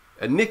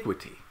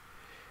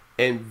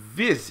 and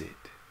visit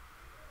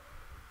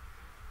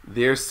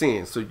their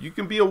sins. So you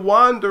can be a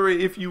wanderer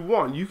if you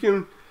want. You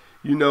can,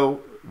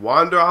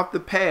 wander off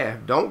the path.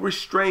 Don't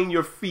restrain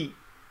your feet.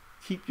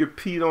 Keep your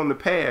feet on the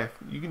path.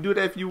 You can do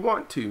that if you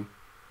want to.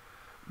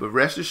 But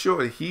rest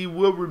assured, he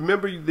will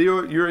remember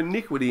your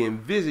iniquity and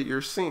visit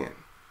your sin.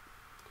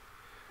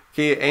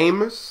 Okay,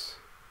 Amos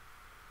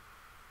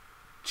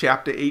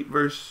chapter 8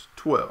 verse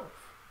 12.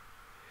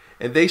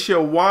 And they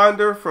shall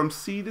wander from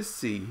sea to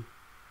sea,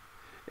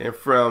 and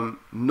from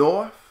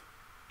north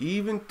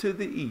even to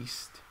the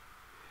east.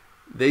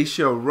 They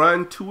shall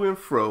run to and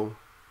fro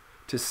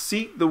to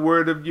seek the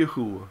word of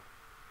Yahuwah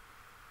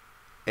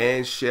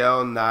and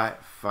shall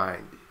not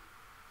find it.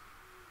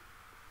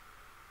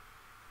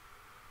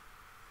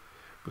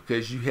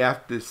 Because you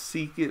have to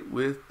seek it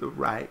with the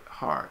right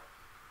heart.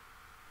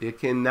 There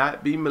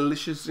cannot be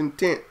malicious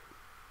intent.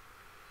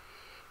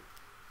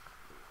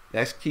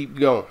 Let's keep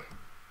going.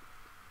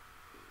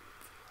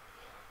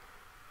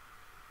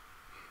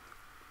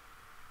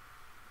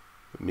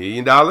 $1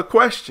 million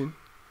question.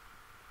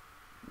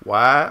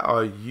 Why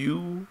are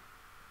you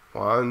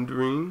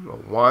wandering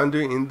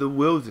in the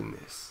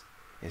wilderness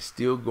and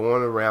still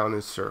going around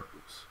in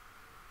circles?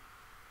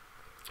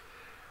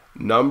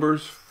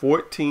 Numbers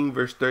 14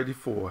 verse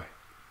 34.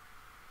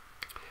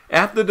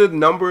 After the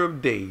number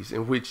of days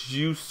in which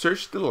you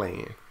search the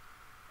land,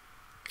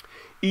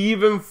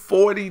 even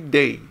 40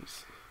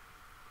 days,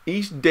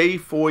 each day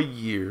for a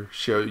year,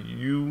 shall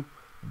you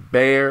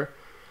bear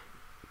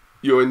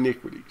your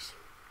iniquities.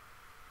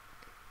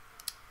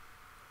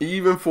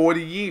 Even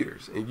 40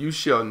 years, and you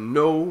shall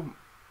know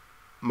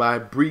my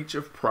breach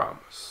of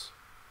promise.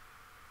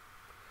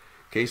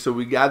 Okay, so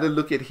we got to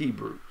look at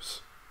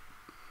Hebrews.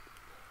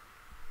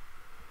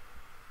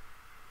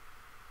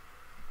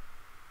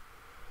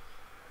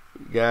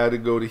 We got to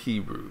go to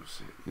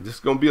Hebrews. This is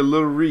going to be a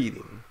little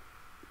reading,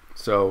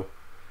 so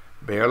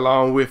bear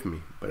along with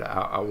me. But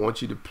I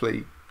want you to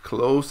pay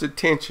close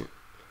attention,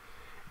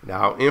 and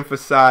I'll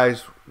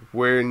emphasize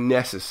where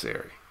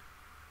necessary.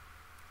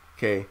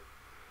 Okay.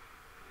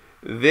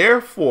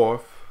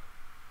 Therefore,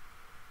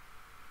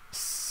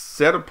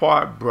 set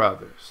apart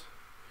brothers,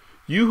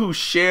 you who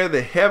share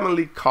the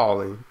heavenly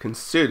calling,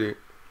 consider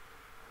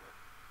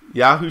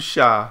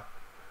Yahushua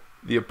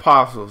the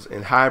apostles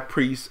and high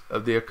priest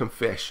of their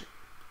confession.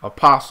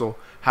 Apostle,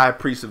 high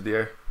priest of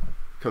their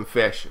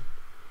confession,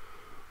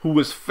 who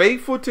was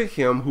faithful to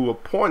him who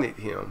appointed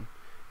him,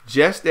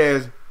 just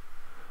as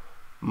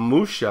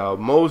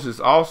Moses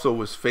also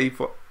was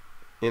faithful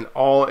in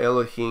all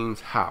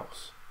Elohim's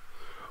house.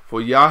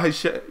 For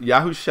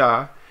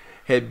Yahushua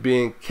had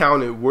been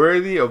counted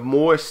worthy of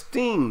more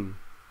esteem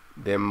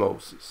than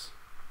Moses,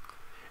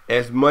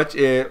 as much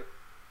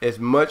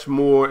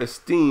more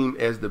esteem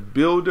as the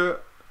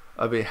builder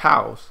of a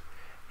house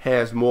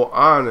has more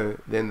honor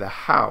than the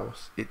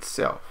house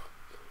itself.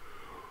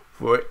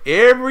 For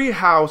every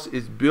house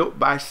is built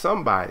by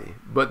somebody,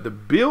 but the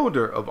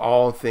builder of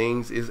all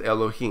things is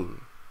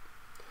Elohim.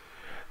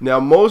 Now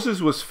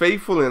Moses was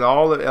faithful in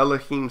all of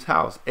Elohim's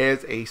house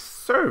as a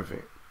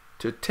servant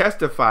to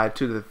testify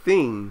to the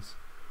things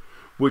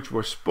which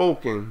were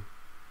spoken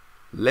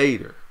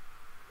later.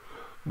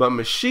 But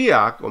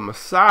Mashiach, or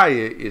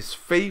Messiah, is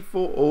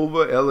faithful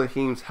over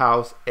Elohim's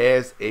house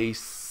as a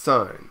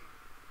son.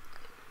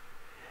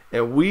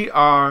 And we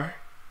are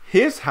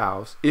his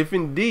house, if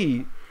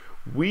indeed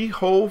we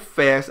hold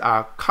fast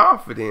our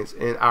confidence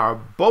and our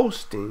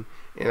boasting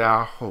in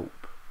our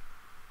hope.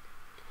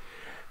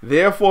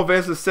 Therefore,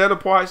 as the set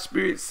apart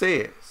Spirit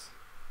says,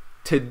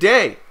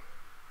 today,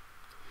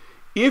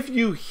 if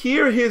you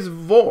hear his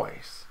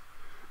voice,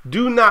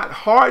 do not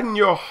harden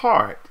your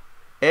heart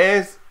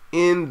as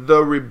in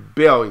the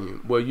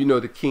rebellion. Well, you know,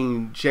 the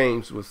King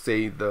James will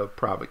say the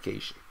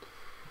provocation.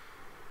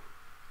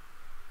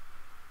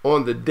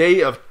 On the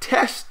day of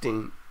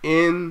testing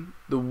in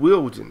the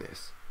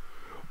wilderness,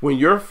 when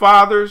your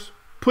fathers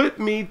put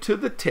me to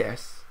the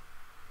test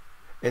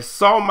and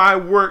saw my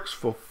works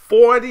for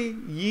 40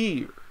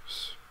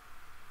 years.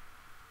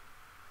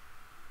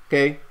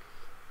 Okay?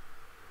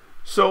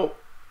 So,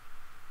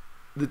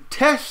 the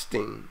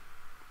testing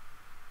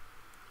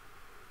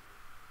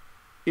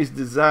is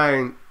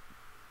designed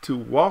to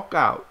walk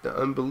out the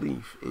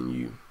unbelief in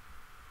you.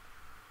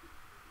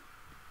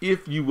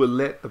 If you will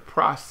let the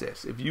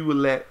process,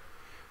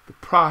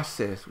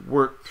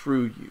 work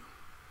through you.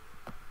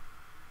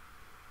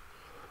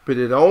 But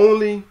it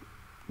only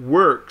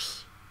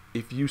works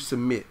if you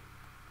submit.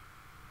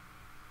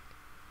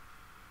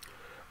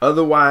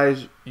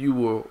 Otherwise, you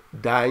will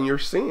die in your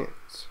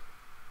sins.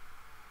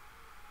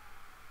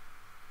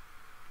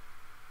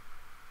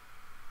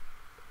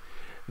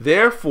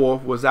 Therefore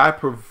was I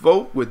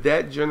provoked with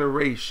that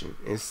generation,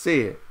 and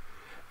said,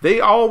 they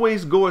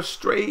always go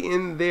astray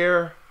in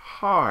their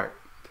heart.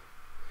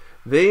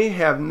 They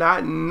have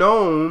not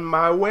known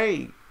my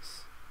ways.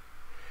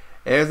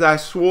 As I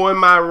swore in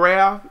my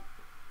wrath,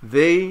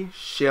 they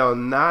shall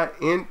not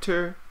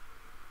enter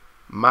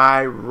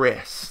my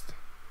rest.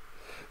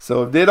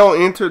 So if they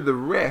don't enter the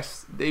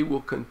rest, they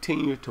will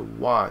continue to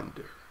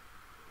wander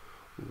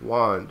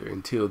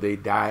until they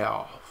die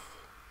off.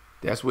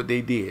 That's what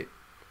they did.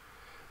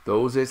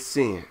 Those that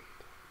sinned,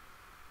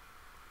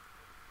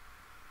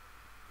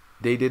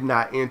 they did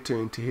not enter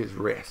into his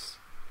rest.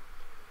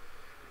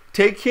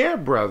 Take care,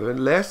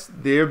 brethren,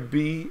 lest there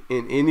be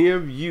in any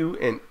of you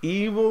an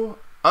evil,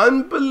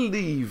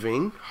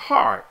 unbelieving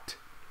heart,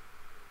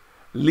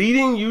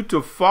 leading you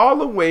to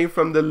fall away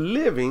from the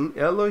living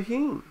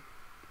Elohim.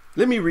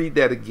 Let me read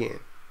that again.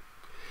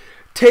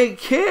 Take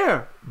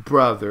care,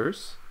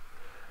 brothers,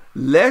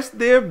 lest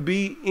there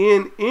be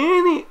in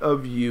any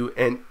of you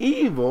an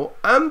evil,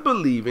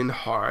 unbelieving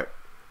heart,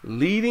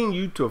 leading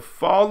you to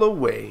fall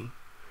away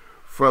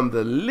from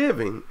the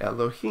living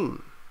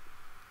Elohim.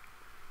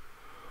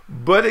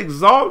 But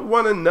exalt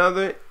one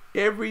another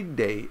every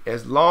day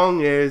as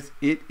long as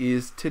it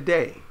is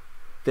today,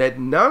 that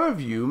none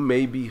of you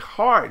may be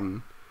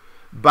hardened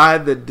by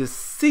the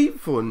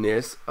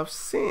deceitfulness of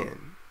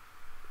sin.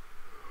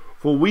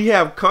 For we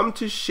have come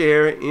to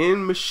share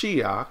in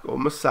Mashiach, or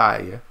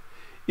Messiah,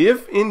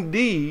 if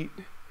indeed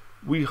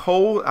we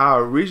hold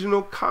our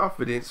original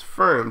confidence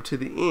firm to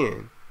the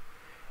end.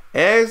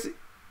 As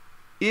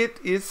it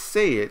is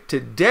said,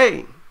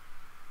 today,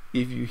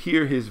 if you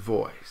hear his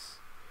voice,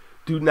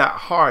 do not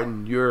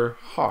harden your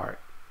heart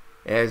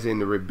as in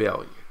the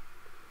rebellion.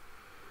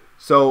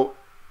 So,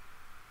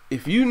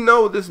 if you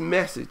know this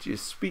message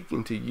is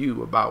speaking to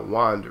you about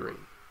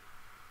wandering,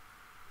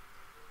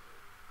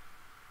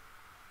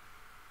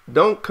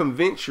 don't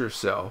convince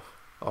yourself,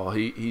 oh,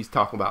 he's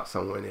talking about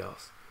someone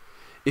else.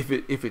 If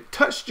it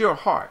touched your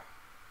heart,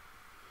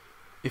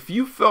 if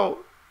you felt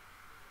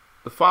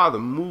the Father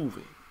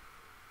moving,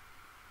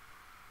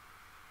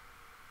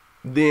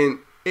 then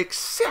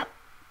accept,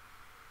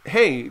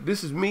 hey,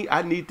 this is me.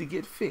 I need to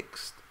get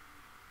fixed.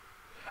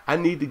 I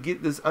need to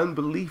get this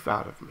unbelief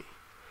out of me.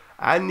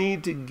 I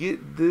need to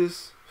get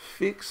this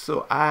fixed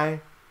so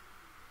I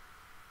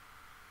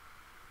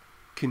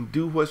can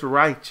do what's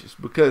righteous.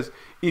 Because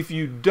if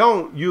you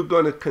don't, you're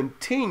going to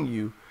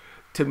continue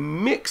to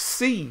mix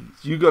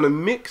seeds. You're going to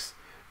mix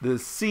the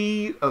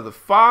seed of the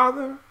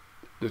Father,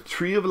 the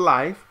tree of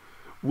life,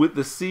 with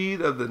the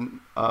seed of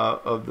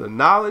the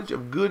knowledge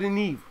of good and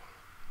evil.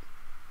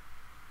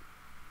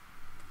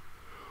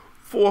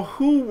 For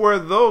who were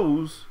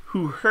those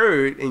who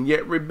heard and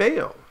yet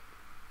rebelled?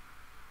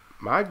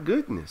 My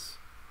goodness.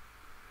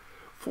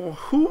 For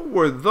who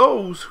were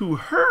those who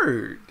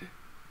heard?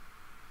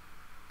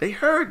 They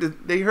heard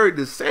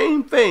the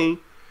same thing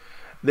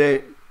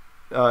that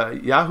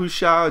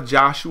Yahushua,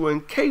 Joshua,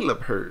 and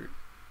Caleb heard,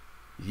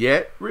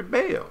 yet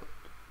rebelled.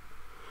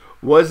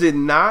 Was it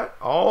not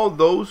all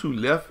those who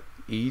left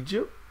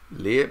Egypt,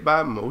 led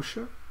by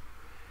Moshe,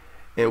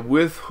 and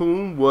with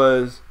whom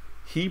was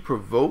he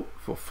provoked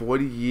for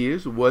 40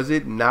 years? Was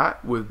it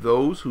not with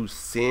those who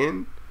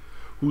sinned,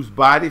 whose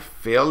body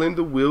fell in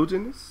the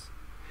wilderness?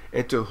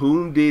 And to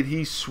whom did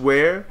he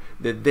swear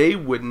that they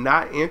would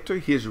not enter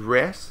his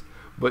rest,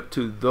 but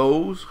to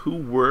those who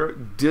were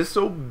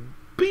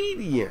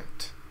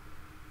disobedient?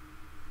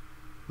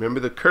 Remember,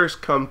 the curse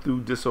come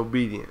through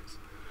disobedience.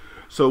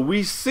 So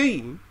we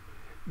see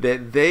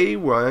that they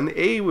were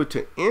unable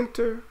to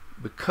enter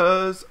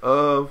because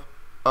of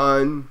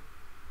unbelief.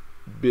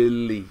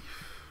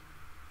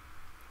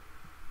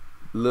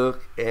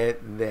 Look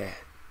at that.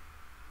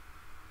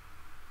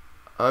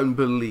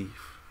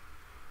 Unbelief.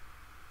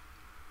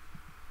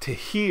 To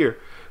hear,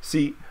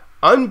 see,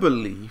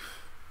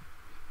 unbelief,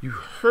 you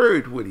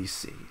heard what he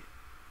said,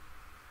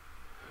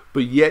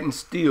 but yet and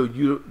still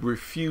you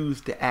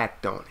refuse to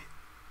act on it.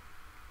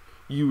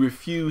 You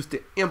refuse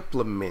to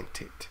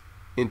implement it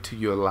into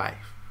your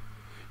life.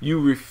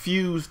 You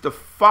refuse to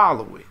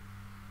follow it.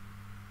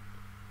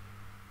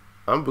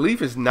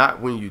 Unbelief is not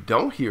when you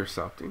don't hear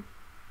something.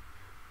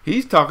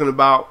 He's talking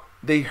about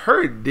they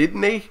heard,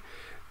 didn't they?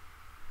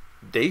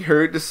 They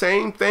heard the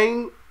same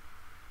thing.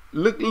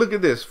 Look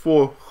at this.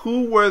 For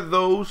who were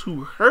those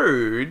who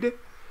heard?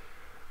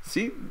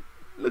 See,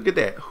 look at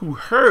that. Who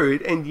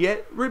heard and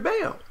yet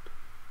rebelled.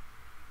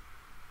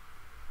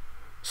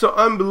 So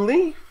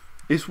unbelief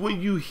is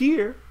when you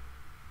hear,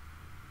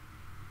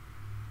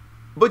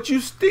 but you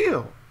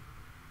still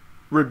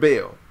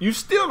rebel. You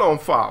still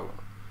don't follow.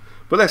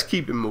 But let's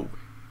keep it moving.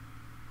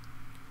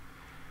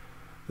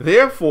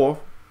 Therefore,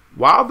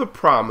 while the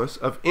promise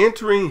of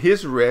entering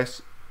his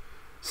rest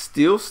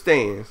still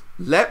stands,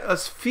 let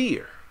us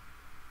fear,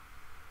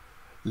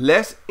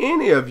 lest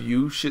any of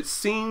you should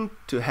seem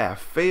to have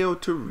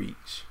failed to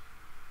reach.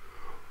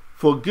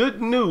 For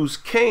good news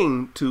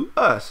came to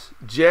us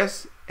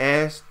just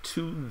as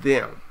to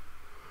them.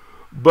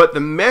 But the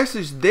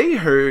message they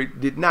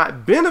heard did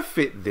not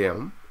benefit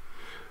them,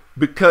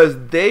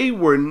 because they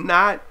were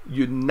not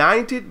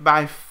united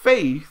by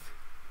faith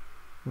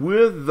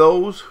with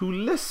those who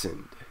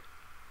listened.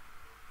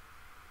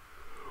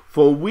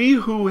 For we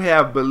who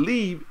have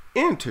believed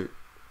entered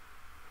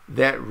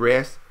that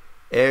rest,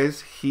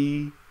 as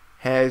he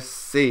has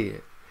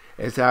said,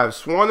 as I have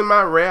sworn in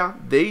my wrath,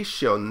 they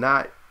shall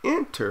not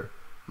enter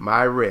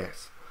my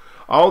rest.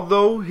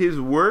 Although his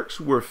works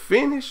were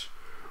finished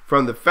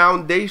from the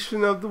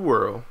foundation of the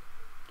world,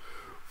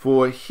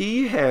 for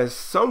he has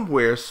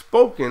somewhere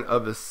spoken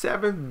of the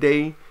seventh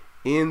day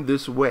in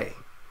this way.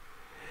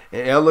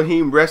 And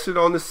Elohim rested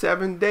on the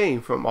seventh day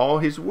from all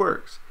his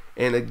works.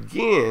 And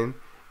again,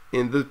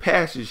 in the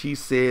passage, he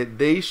said,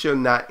 they shall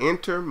not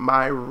enter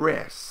my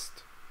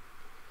rest.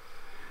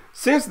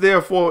 Since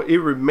therefore it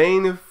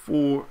remaineth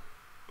for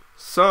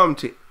some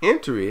to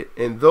enter it,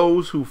 and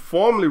those who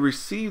formerly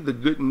received the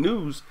good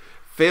news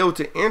failed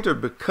to enter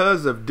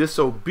because of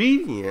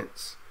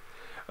disobedience,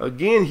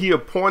 again he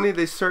appointed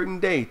a certain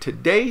day,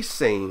 today,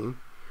 saying,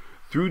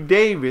 through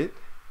David,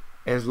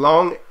 as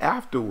long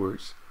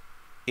afterwards,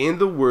 in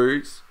the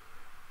words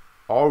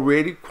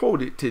already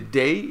quoted,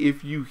 today,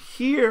 if you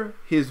hear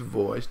his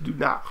voice, do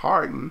not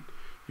harden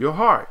your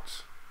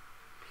hearts.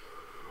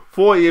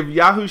 For if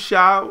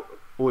Yahushua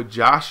or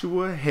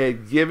Joshua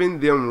had given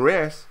them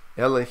rest,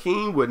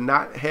 Elohim would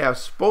not have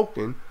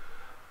spoken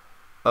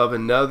of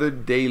another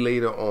day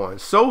later on.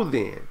 So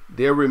then,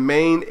 there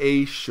remained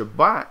a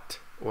Shabbat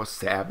or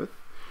Sabbath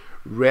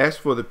rest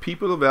for the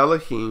people of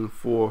Elohim,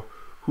 for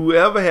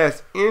whoever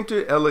has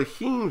entered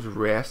Elohim's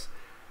rest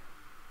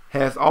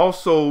has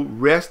also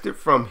rested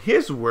from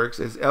his works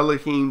as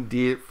Elohim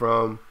did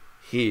from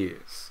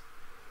his.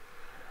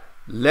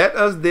 Let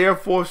us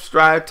therefore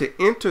strive to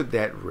enter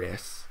that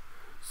rest,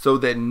 so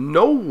that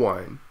no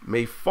one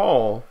may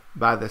fall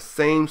by the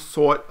same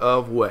sort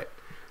of what?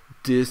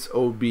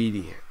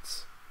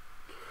 Disobedience.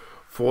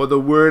 For the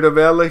word of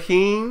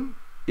Elohim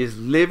is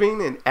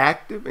living and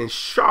active and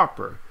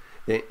sharper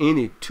than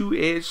any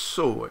two-edged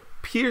sword,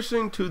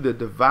 piercing to the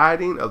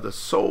dividing of the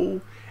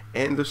soul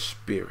and the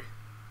spirit,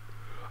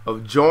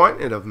 of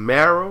joint and of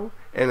marrow,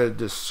 and a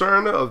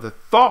discerner of the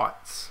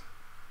thoughts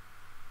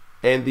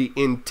and the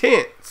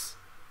intents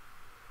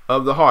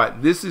of the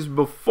heart. This is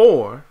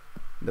before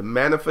the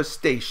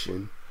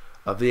manifestation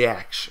of the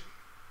action.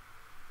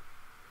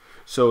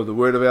 So the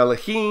word of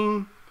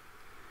Elohim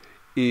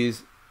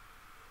is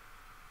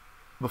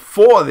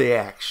before the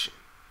action.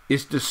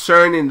 It's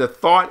discerning the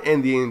thought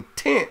and the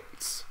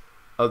intents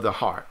of the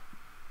heart.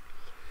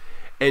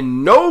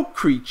 And no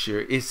creature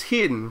is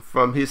hidden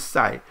from his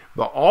sight,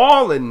 but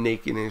all are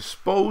naked and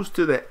exposed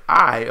to the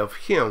eye of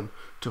him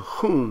to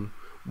whom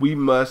we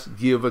must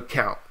give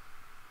account.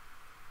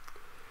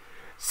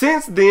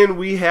 Since then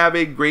we have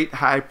a great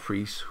high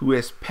priest who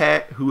has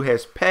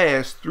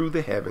passed through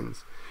the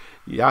heavens,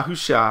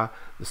 Yahushua,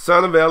 the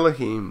son of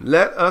Elohim,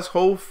 let us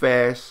hold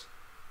fast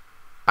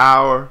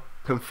our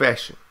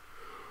confession.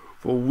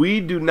 For we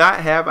do not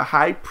have a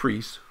high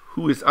priest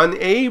who is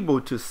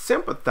unable to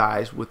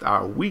sympathize with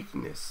our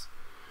weakness,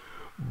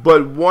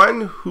 but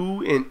one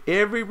who in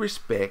every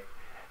respect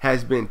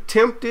has been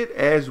tempted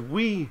as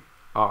we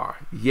are,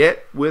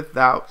 yet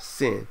without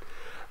sin.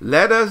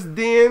 Let us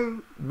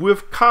then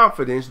with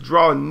confidence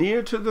draw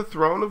near to the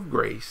throne of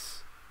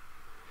grace,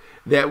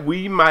 that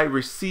we might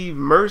receive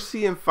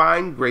mercy and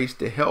find grace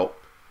to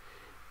help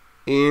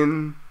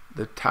in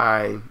the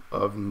time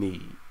of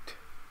need.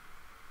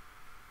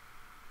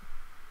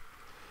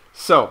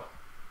 So,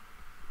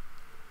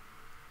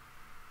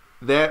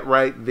 that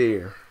right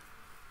there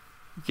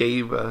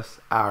gave us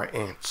our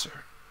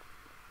answer.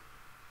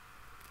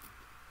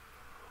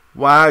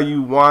 Why are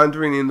you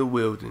wandering in the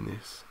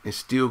wilderness and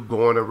still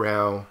going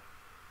around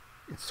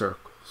in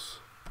circles?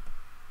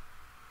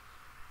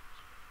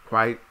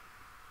 Quite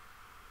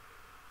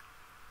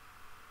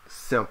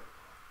simple.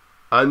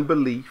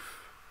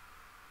 Unbelief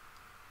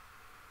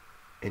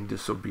and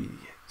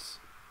disobedience.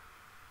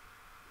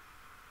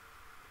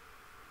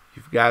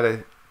 You've got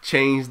to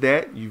change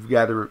that. You've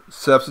got to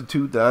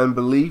substitute the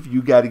unbelief.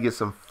 You got to get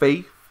some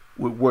faith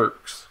with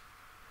works.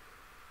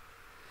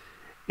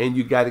 And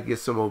you got to get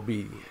some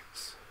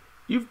obedience.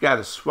 You've got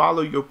to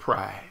swallow your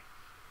pride.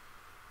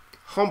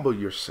 Humble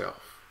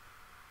yourself.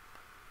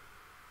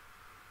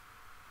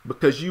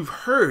 Because you've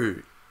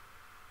heard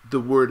the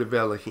word of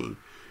Elohim.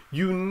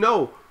 You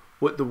know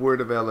what the word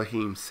of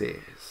Elohim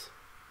says.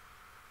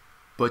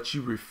 But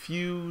you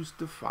refuse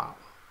to follow.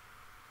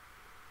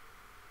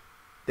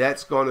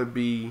 That's going to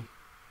be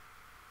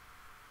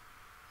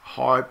a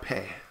hard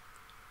path.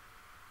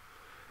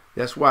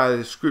 That's why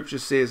the scripture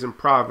says in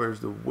Proverbs,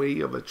 the way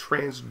of a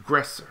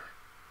transgressor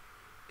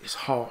is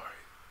hard.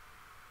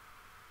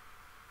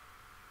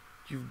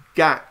 You've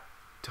got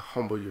to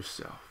humble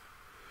yourself.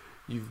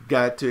 You've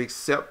got to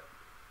accept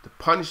the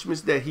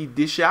punishments that he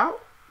dish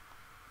out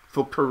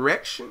for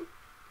correction.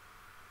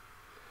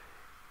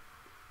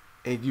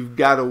 And you've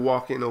got to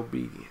walk in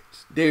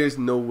obedience. There is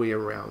no way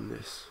around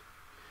this.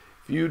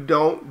 If you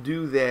don't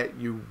do that,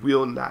 you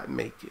will not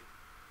make it.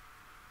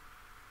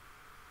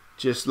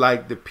 Just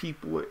like the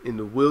people in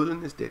the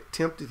wilderness that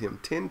tempted him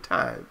 10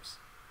 times.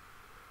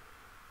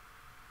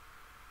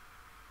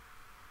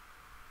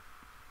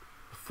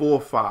 The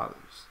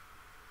forefathers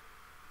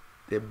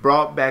that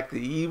brought back the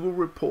evil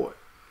report.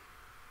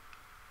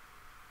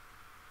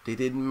 They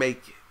didn't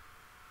make it.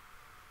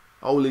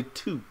 Only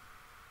 2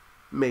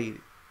 made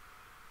it.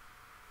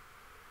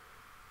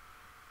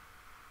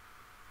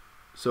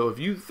 So if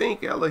you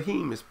think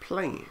Elohim is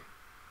playing,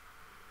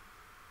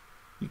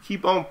 you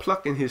keep on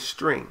plucking his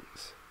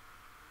strings,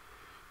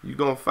 you're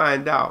going to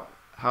find out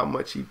how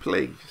much he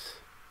plays.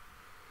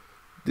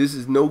 This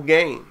is no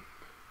game.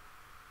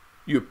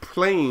 You're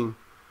playing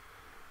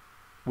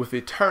with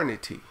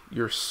eternity,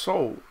 your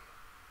soul.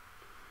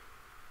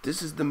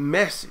 This is the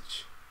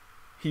message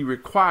he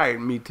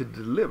required me to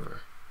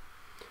deliver.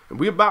 And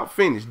we're about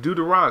finished.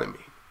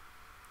 Deuteronomy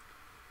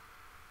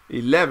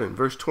 11,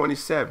 verse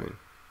 27.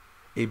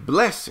 A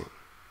blessing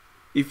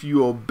if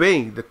you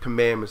obey the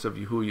commandments of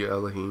Yahuwah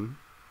Elohim,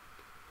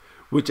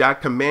 which I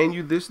command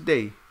you this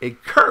day. A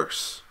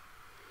curse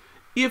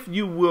if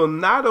you will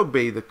not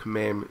obey the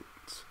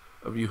commandments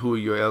of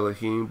Yahuwah your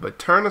Elohim, but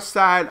turn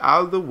aside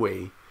out of the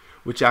way,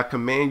 which I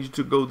command you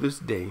to go this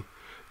day,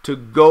 to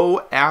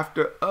go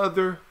after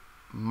other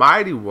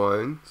mighty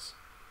ones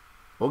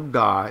or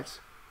gods,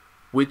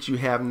 which you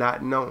have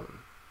not known.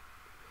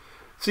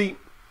 See,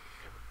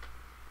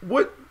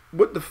 what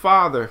the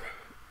Father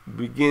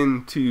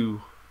begin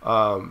to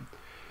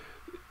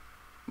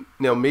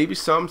now maybe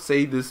some say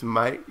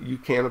you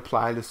can't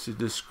apply this to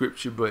this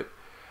scripture, but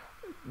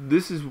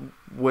this is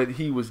what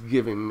he was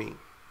giving me.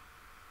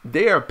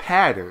 There are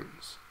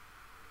patterns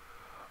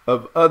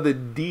of other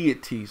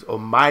deities or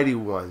mighty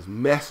ones,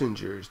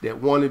 messengers that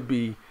wanted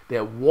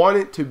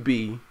to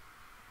be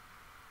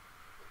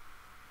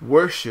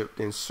worshipped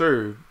and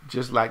served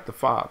just like the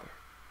Father.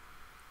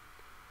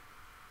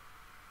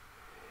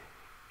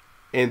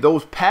 And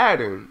those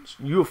patterns,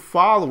 you're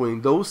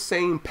following those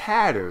same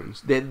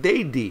patterns that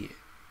they did,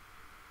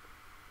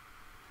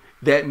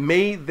 that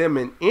made them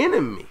an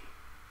enemy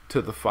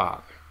to the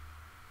Father.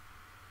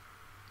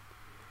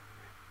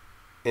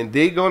 And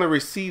they're going to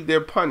receive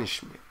their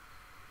punishment.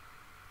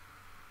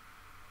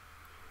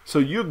 So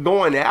you're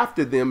going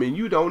after them and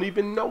you don't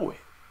even know it.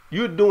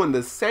 You're doing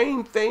the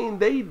same thing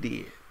they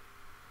did.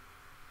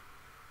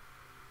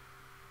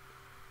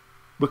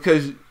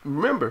 Because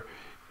remember,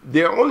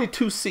 there are only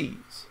two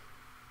seeds.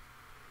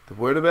 The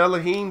word of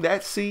Elohim,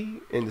 that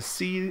seed, and the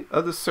seed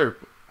of the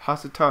serpent,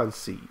 Hasatan's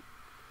seed.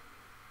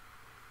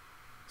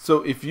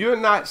 So if you're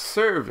not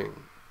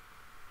serving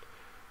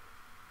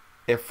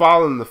and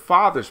following the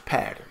Father's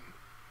pattern,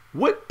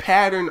 what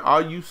pattern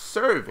are you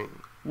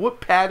serving?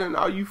 What pattern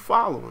are you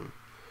following?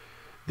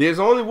 There's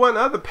only one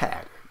other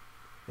pattern,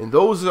 and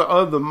those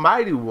are the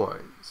mighty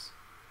ones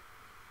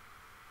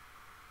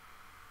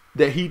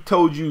that he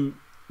told you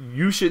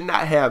should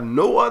not have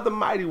no other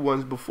mighty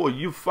ones before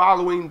you,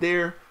 following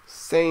their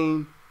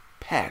same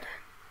pattern,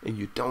 and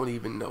you don't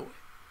even know it.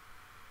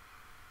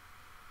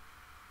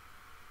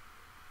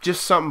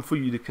 Just something for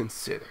you to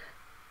consider.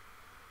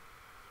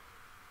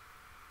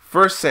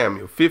 1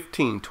 Samuel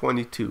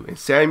 15:22, and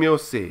Samuel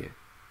said,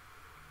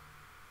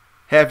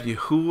 have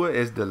Yahuwah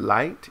as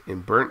delight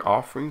in burnt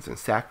offerings and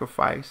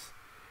sacrifice,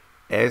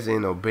 as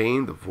in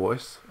obeying the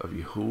voice of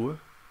Yahuwah?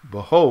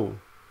 Behold,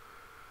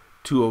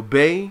 to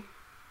obey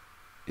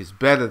is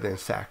better than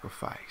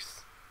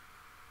sacrifice.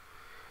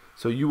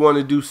 So you want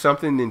to do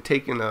something than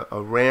taking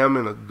a ram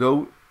and a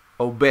goat?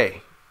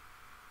 Obey.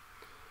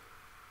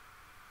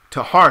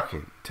 To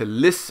hearken, to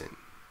listen,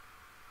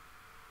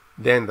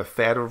 than the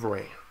fat of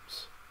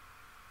rams.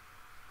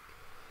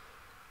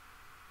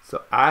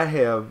 So I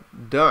have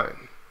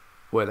done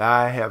what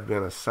I have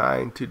been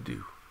assigned to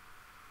do.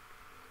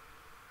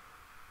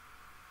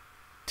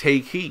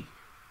 Take heed.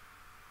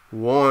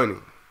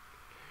 Warning.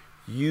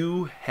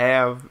 You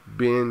have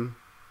been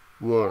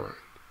warned.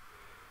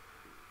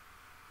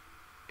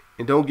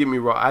 And don't get me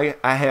wrong,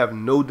 I have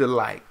no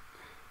delight,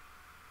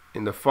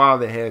 and the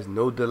Father has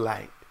no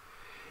delight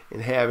in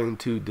having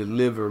to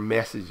deliver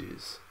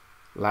messages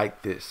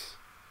like this.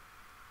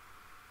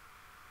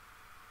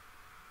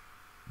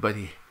 But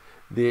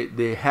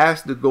there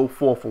has to go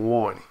forth a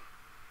warning.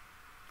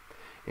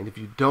 And if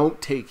you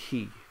don't take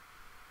heed,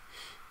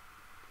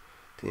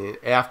 then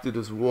after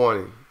this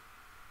warning,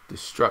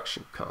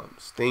 destruction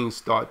comes. Things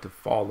start to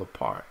fall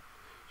apart.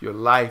 Your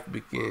life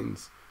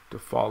begins to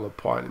fall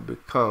apart and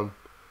become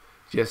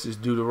just as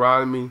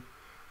Deuteronomy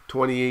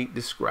 28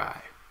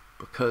 described,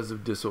 because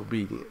of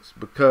disobedience,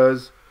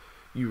 because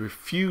you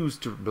refuse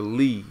to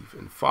believe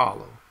and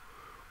follow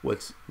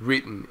what's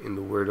written in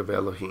the word of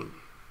Elohim.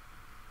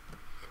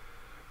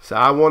 So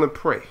I want to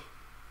pray.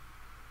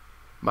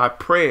 My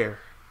prayer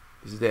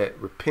is that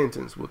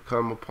repentance will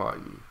come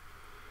upon you.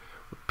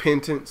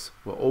 Repentance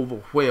will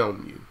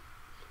overwhelm you.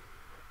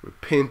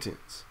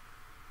 Repentance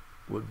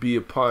will be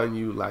upon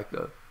you like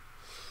a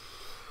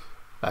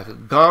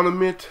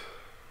garment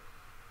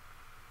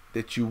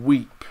that you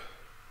weep.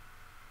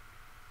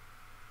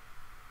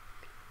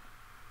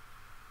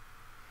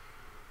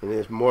 And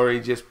as Maury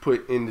just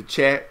put in the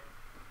chat,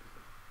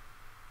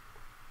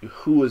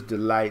 Yahuwah's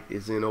delight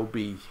is in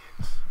obedience.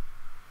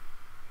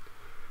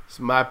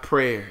 So my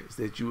prayer is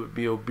that you would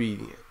be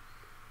obedient.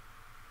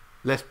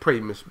 Let's pray,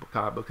 Mr.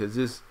 Bakar, because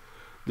this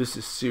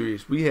is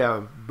serious. We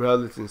have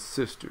brothers and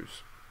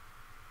sisters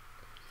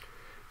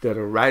that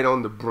are right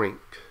on the brink.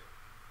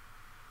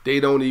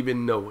 They don't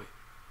even know it.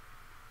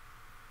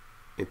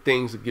 And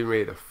things are getting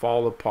ready to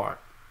fall apart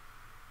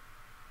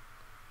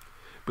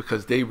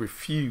because they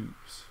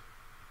refuse.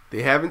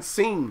 They haven't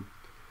seen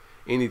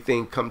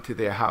anything come to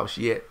their house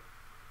yet.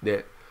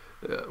 That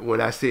when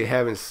I say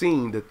haven't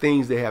seen, the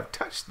things that have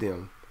touched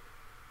them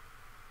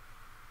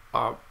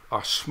are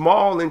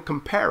small in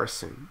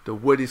comparison to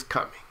what is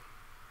coming.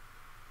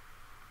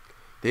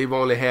 They've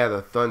only had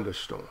a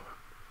thunderstorm.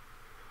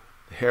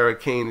 The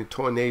hurricane and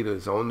tornado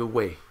is on the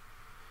way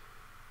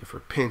if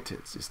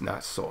repentance is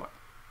not sought.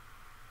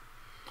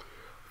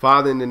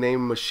 Father, in the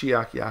name of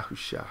Mashiach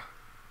Yahusha,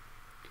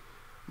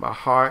 my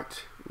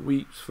heart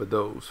weeps for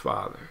those,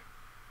 Father.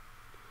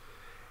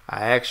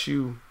 I ask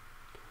you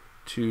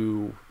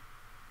to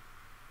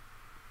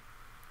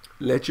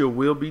Let your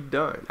will be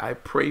done. I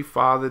pray,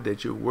 Father,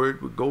 that your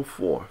word would go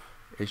forth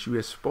as you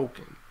have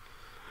spoken.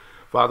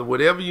 Father,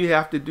 whatever you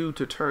have to do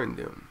to turn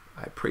them,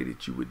 I pray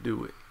that you would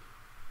do it.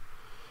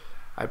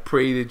 I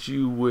pray that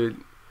you would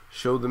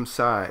show them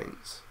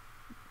signs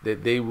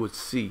that they would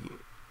see.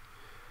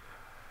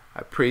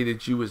 I pray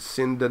that you would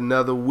send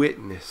another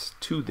witness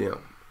to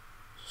them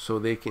so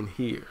they can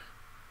hear.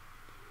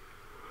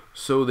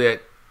 So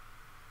that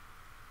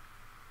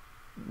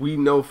we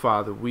know,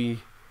 Father,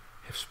 we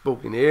have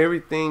spoken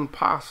everything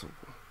possible.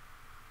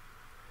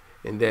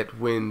 And that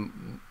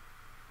when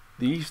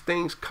these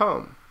things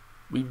come,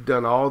 we've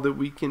done all that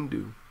we can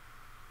do.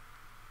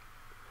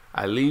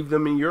 I leave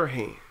them in your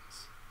hands.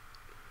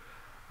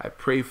 I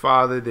pray,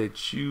 Father,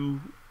 that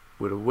you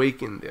would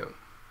awaken them.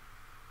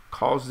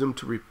 Cause them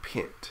to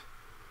repent.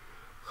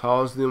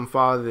 Cause them,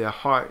 Father, their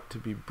heart to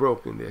be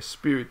broken, their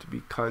spirit to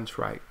be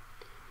contrite.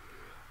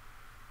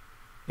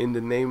 In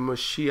the name of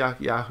Mashiach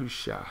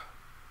Yahusha.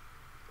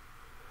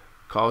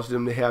 Cause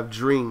them to have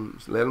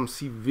dreams. Let them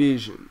see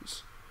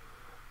visions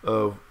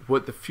of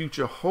what the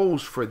future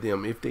holds for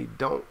them if they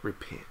don't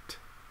repent.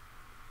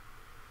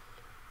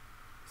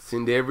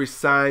 Send every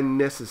sign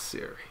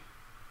necessary.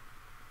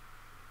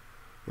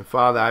 And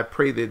Father, I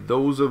pray that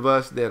those of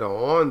us that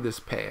are on this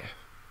path,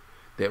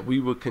 that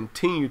we will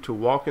continue to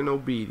walk in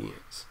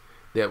obedience,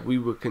 that we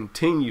will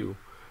continue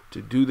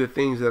to do the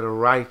things that are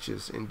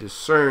righteous and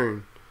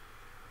discern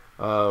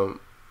the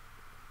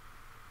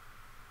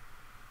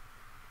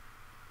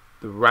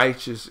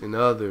righteous in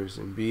others,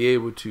 and be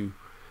able to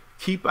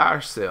keep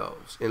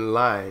ourselves in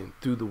line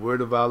through the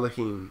word of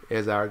Elohim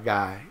as our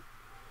guide.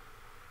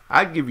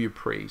 I give you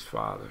praise,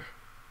 Father.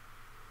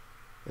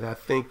 And I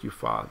thank you,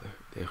 Father,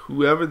 that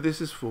whoever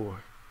this is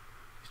for,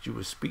 that you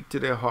will speak to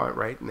their heart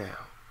right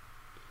now.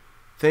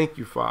 Thank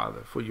you,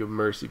 Father, for your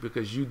mercy,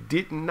 because you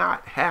did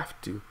not have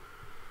to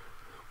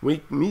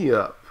wake me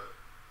up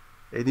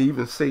and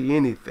even say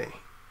anything.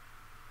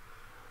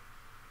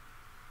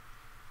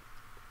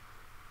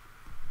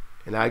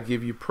 And I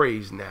give you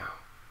praise now.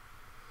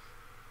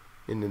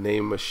 In the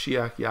name of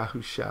Mashiach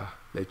Yahusha,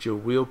 let your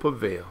will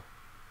prevail.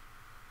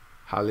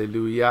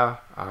 Hallelujah.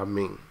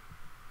 Amen.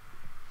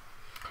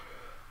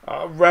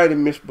 All righty,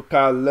 Miss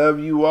Bakar, love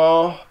you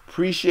all.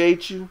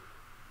 Appreciate you.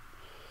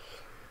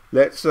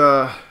 Let's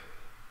we'll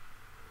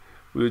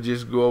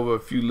just go over a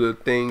few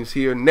little things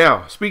here.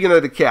 Now, speaking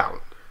of the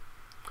calendar,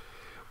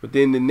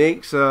 within the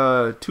next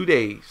 2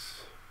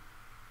 days,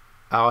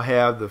 I'll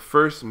have the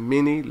first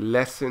mini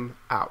lesson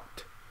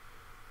out.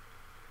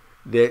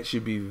 That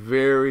should be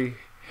very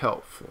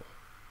helpful.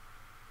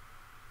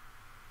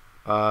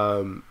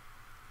 The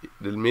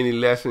mini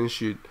lesson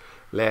should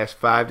last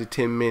 5 to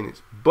 10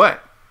 minutes,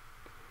 but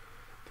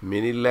the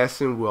mini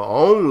lesson will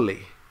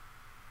only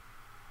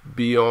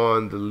be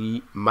on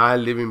the My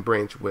Living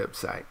Branch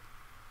website.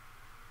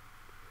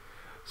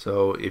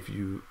 So if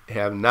you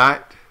have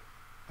not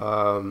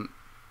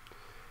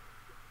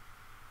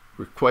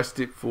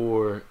requested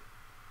an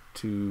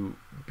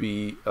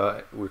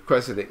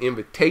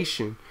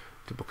invitation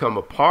to become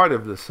a part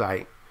of the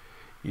site,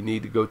 you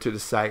need to go to the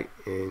site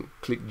and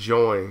click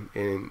join,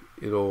 and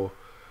it'll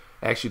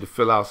ask you to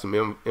fill out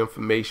some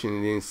information,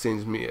 and then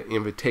sends me an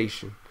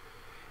invitation.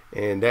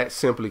 And that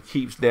simply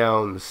keeps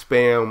down the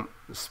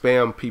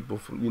spam people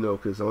from,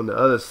 because on the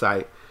other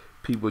site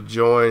people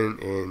join,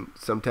 and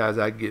sometimes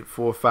I get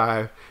 4 or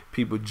 5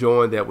 people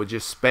join that were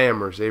just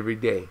spammers every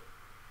day.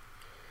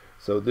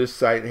 So this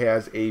site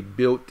has a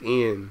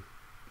built-in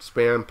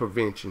spam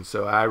prevention,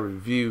 so I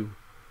review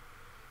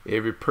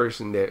every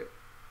person that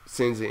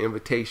sends an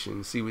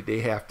invitation, see what they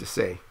have to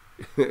say.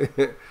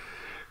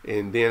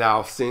 And then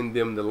I'll send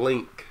them the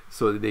link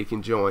so that they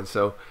can join.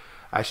 So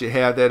I should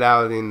have that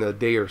out in a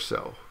day or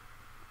so.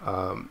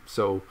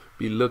 So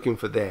be looking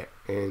for that.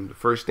 And the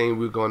first thing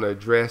we're going to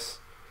address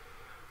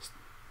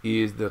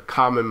is the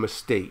common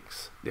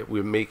mistakes that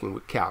we're making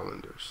with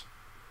calendars.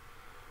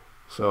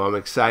 So I'm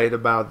excited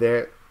about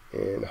that,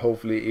 and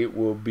hopefully it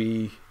will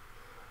be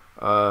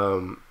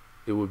very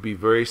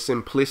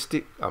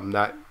simplistic. I'm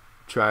not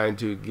trying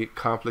to get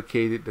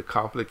complicated. The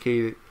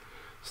complicated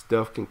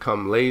stuff can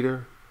come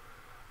later.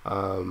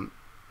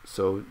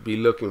 So be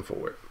looking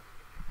for it.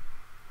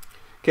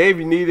 Okay, if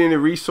you need any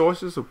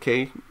resources,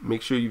 okay,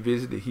 make sure you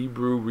visit the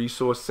Hebrew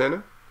Resource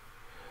Center,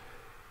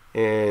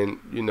 and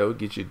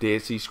get your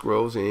Dead Sea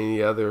Scrolls and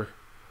any other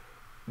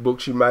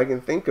books you might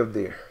can think of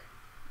there.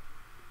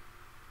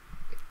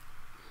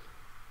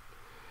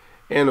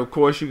 And of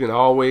course, you can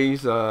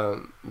always,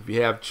 if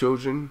you have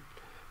children,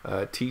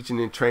 teaching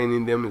and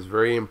training them is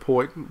very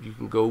important. You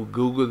can go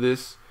Google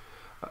this,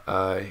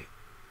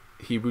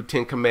 Hebrew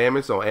 10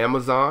 Commandments on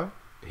Amazon,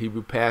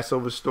 Hebrew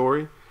Passover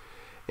Story,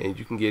 and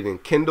you can get it in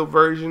Kindle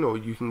version, or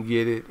you can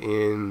get it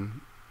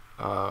in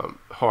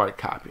hard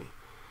copy.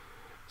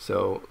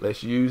 So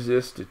let's use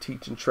this to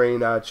teach and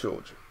train our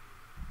children.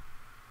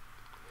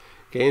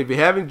 Okay, if you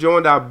haven't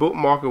joined our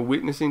bookmarker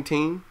witnessing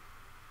team,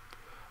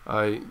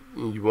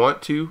 you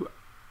want to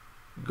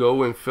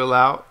go and fill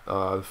out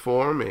the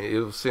form, and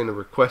it'll send a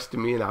request to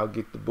me, and I'll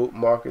get the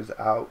bookmarkers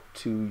out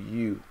to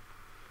you.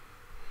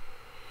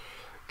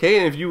 Okay,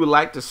 and if you would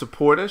like to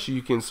support us,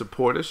 you can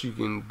support us. You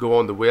can go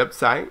on the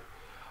website.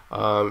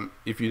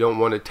 If you don't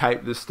want to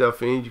type this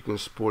stuff in, you can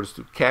support us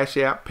through Cash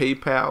App,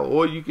 PayPal,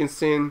 or you can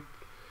send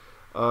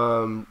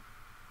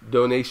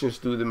donations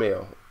through the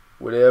mail.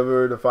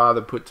 Whatever the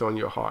Father puts on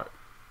your heart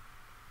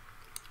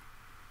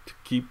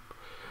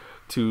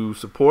to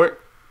support.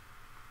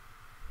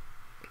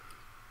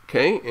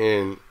 Okay,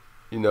 and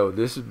you know,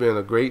 this has been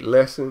a great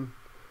lesson.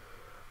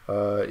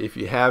 If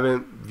you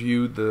haven't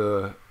viewed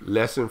the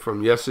lesson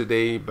from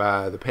yesterday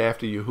by the Path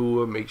to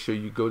Yahuwah, make sure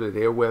you go to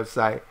their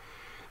website,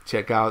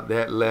 check out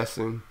that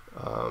lesson.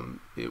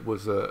 It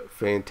was a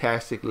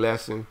fantastic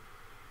lesson,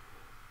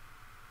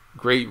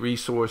 great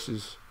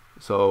resources.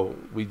 So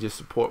we just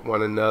support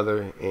one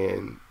another,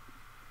 and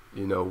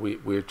you know,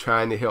 we're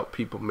trying to help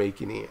people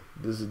make it in.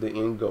 This is the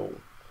end goal.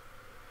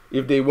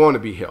 If they want to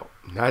be helped.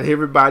 Not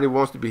everybody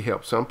wants to be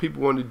helped. Some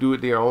people want to do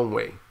it their own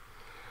way.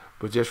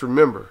 But just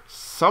remember,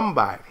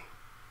 somebody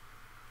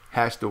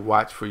has to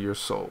watch for your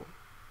soul.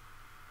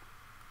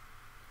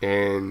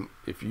 And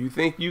if you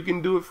think you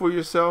can do it for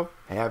yourself,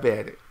 have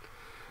at it.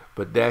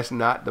 But that's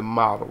not the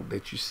model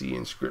that you see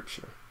in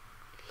Scripture.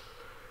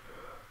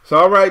 So,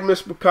 all right,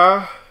 Miss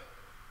Bakar.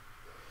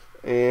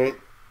 And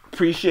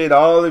appreciate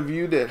all of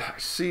you that I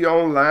see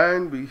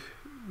online. We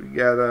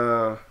got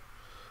a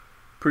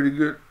pretty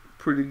good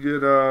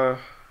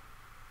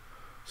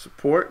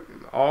support.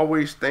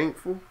 Always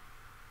thankful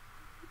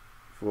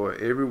for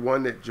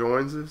everyone that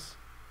joins us.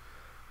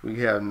 We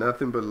have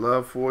nothing but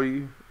love for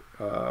you.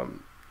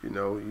 You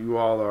know, you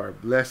all are a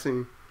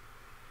blessing.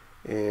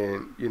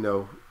 And, you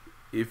know,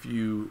 if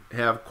you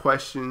have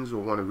questions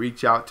or want to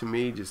reach out to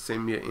me, just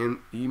send me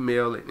an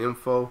email at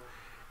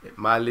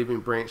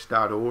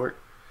info@mylivingbranch.org.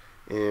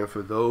 And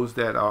for those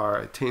that are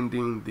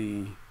attending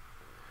the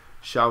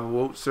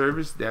Shavuot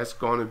service, that's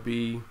going to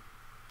be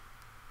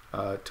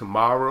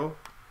tomorrow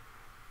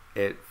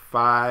at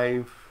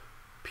 5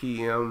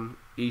 p.m.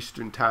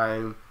 Eastern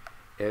Time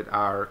at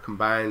our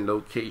combined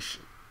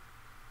location.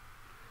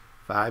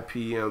 5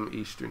 p.m.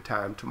 Eastern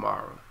Time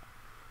tomorrow.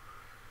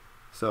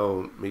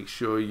 So make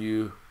sure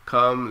you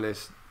come.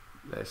 Let's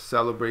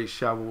celebrate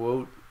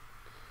Shavuot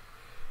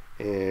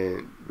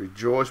and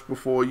rejoice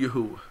before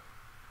Yahuwah.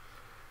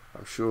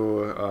 I'm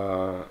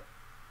sure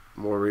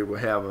Maury will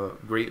have a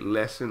great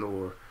lesson,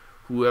 or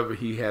whoever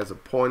he has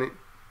appointed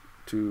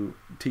to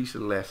teach a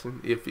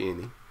lesson, if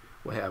any,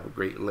 will have a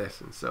great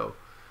lesson. So,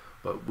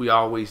 but we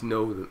always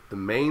know that the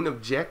main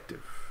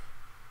objective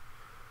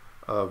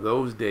of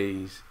those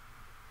days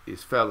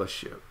is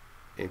fellowship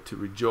and to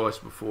rejoice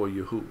before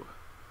Yahuwah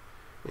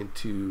and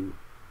to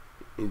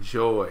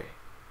enjoy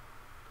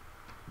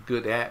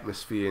good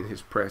atmosphere in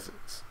his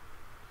presence.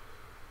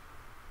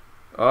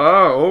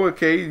 Oh,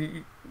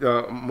 okay.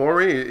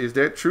 Maury, is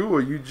that true, or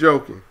are you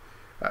joking?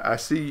 I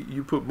see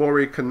you put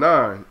Maury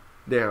Kanan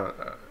down.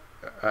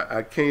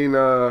 I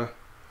can't.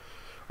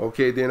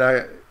 Okay, then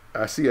I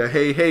see a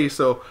hey.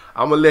 So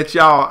I'm gonna let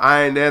y'all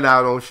iron that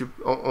out on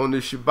the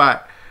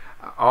Shabbat.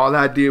 All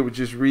I did was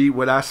just read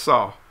what I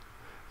saw.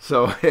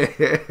 So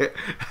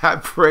I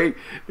pray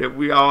that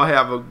we all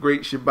have a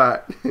great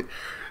Shabbat.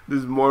 This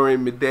is Maury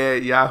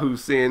Medad Yahoo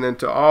saying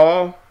unto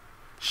all,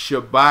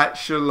 Shabbat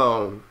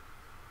Shalom.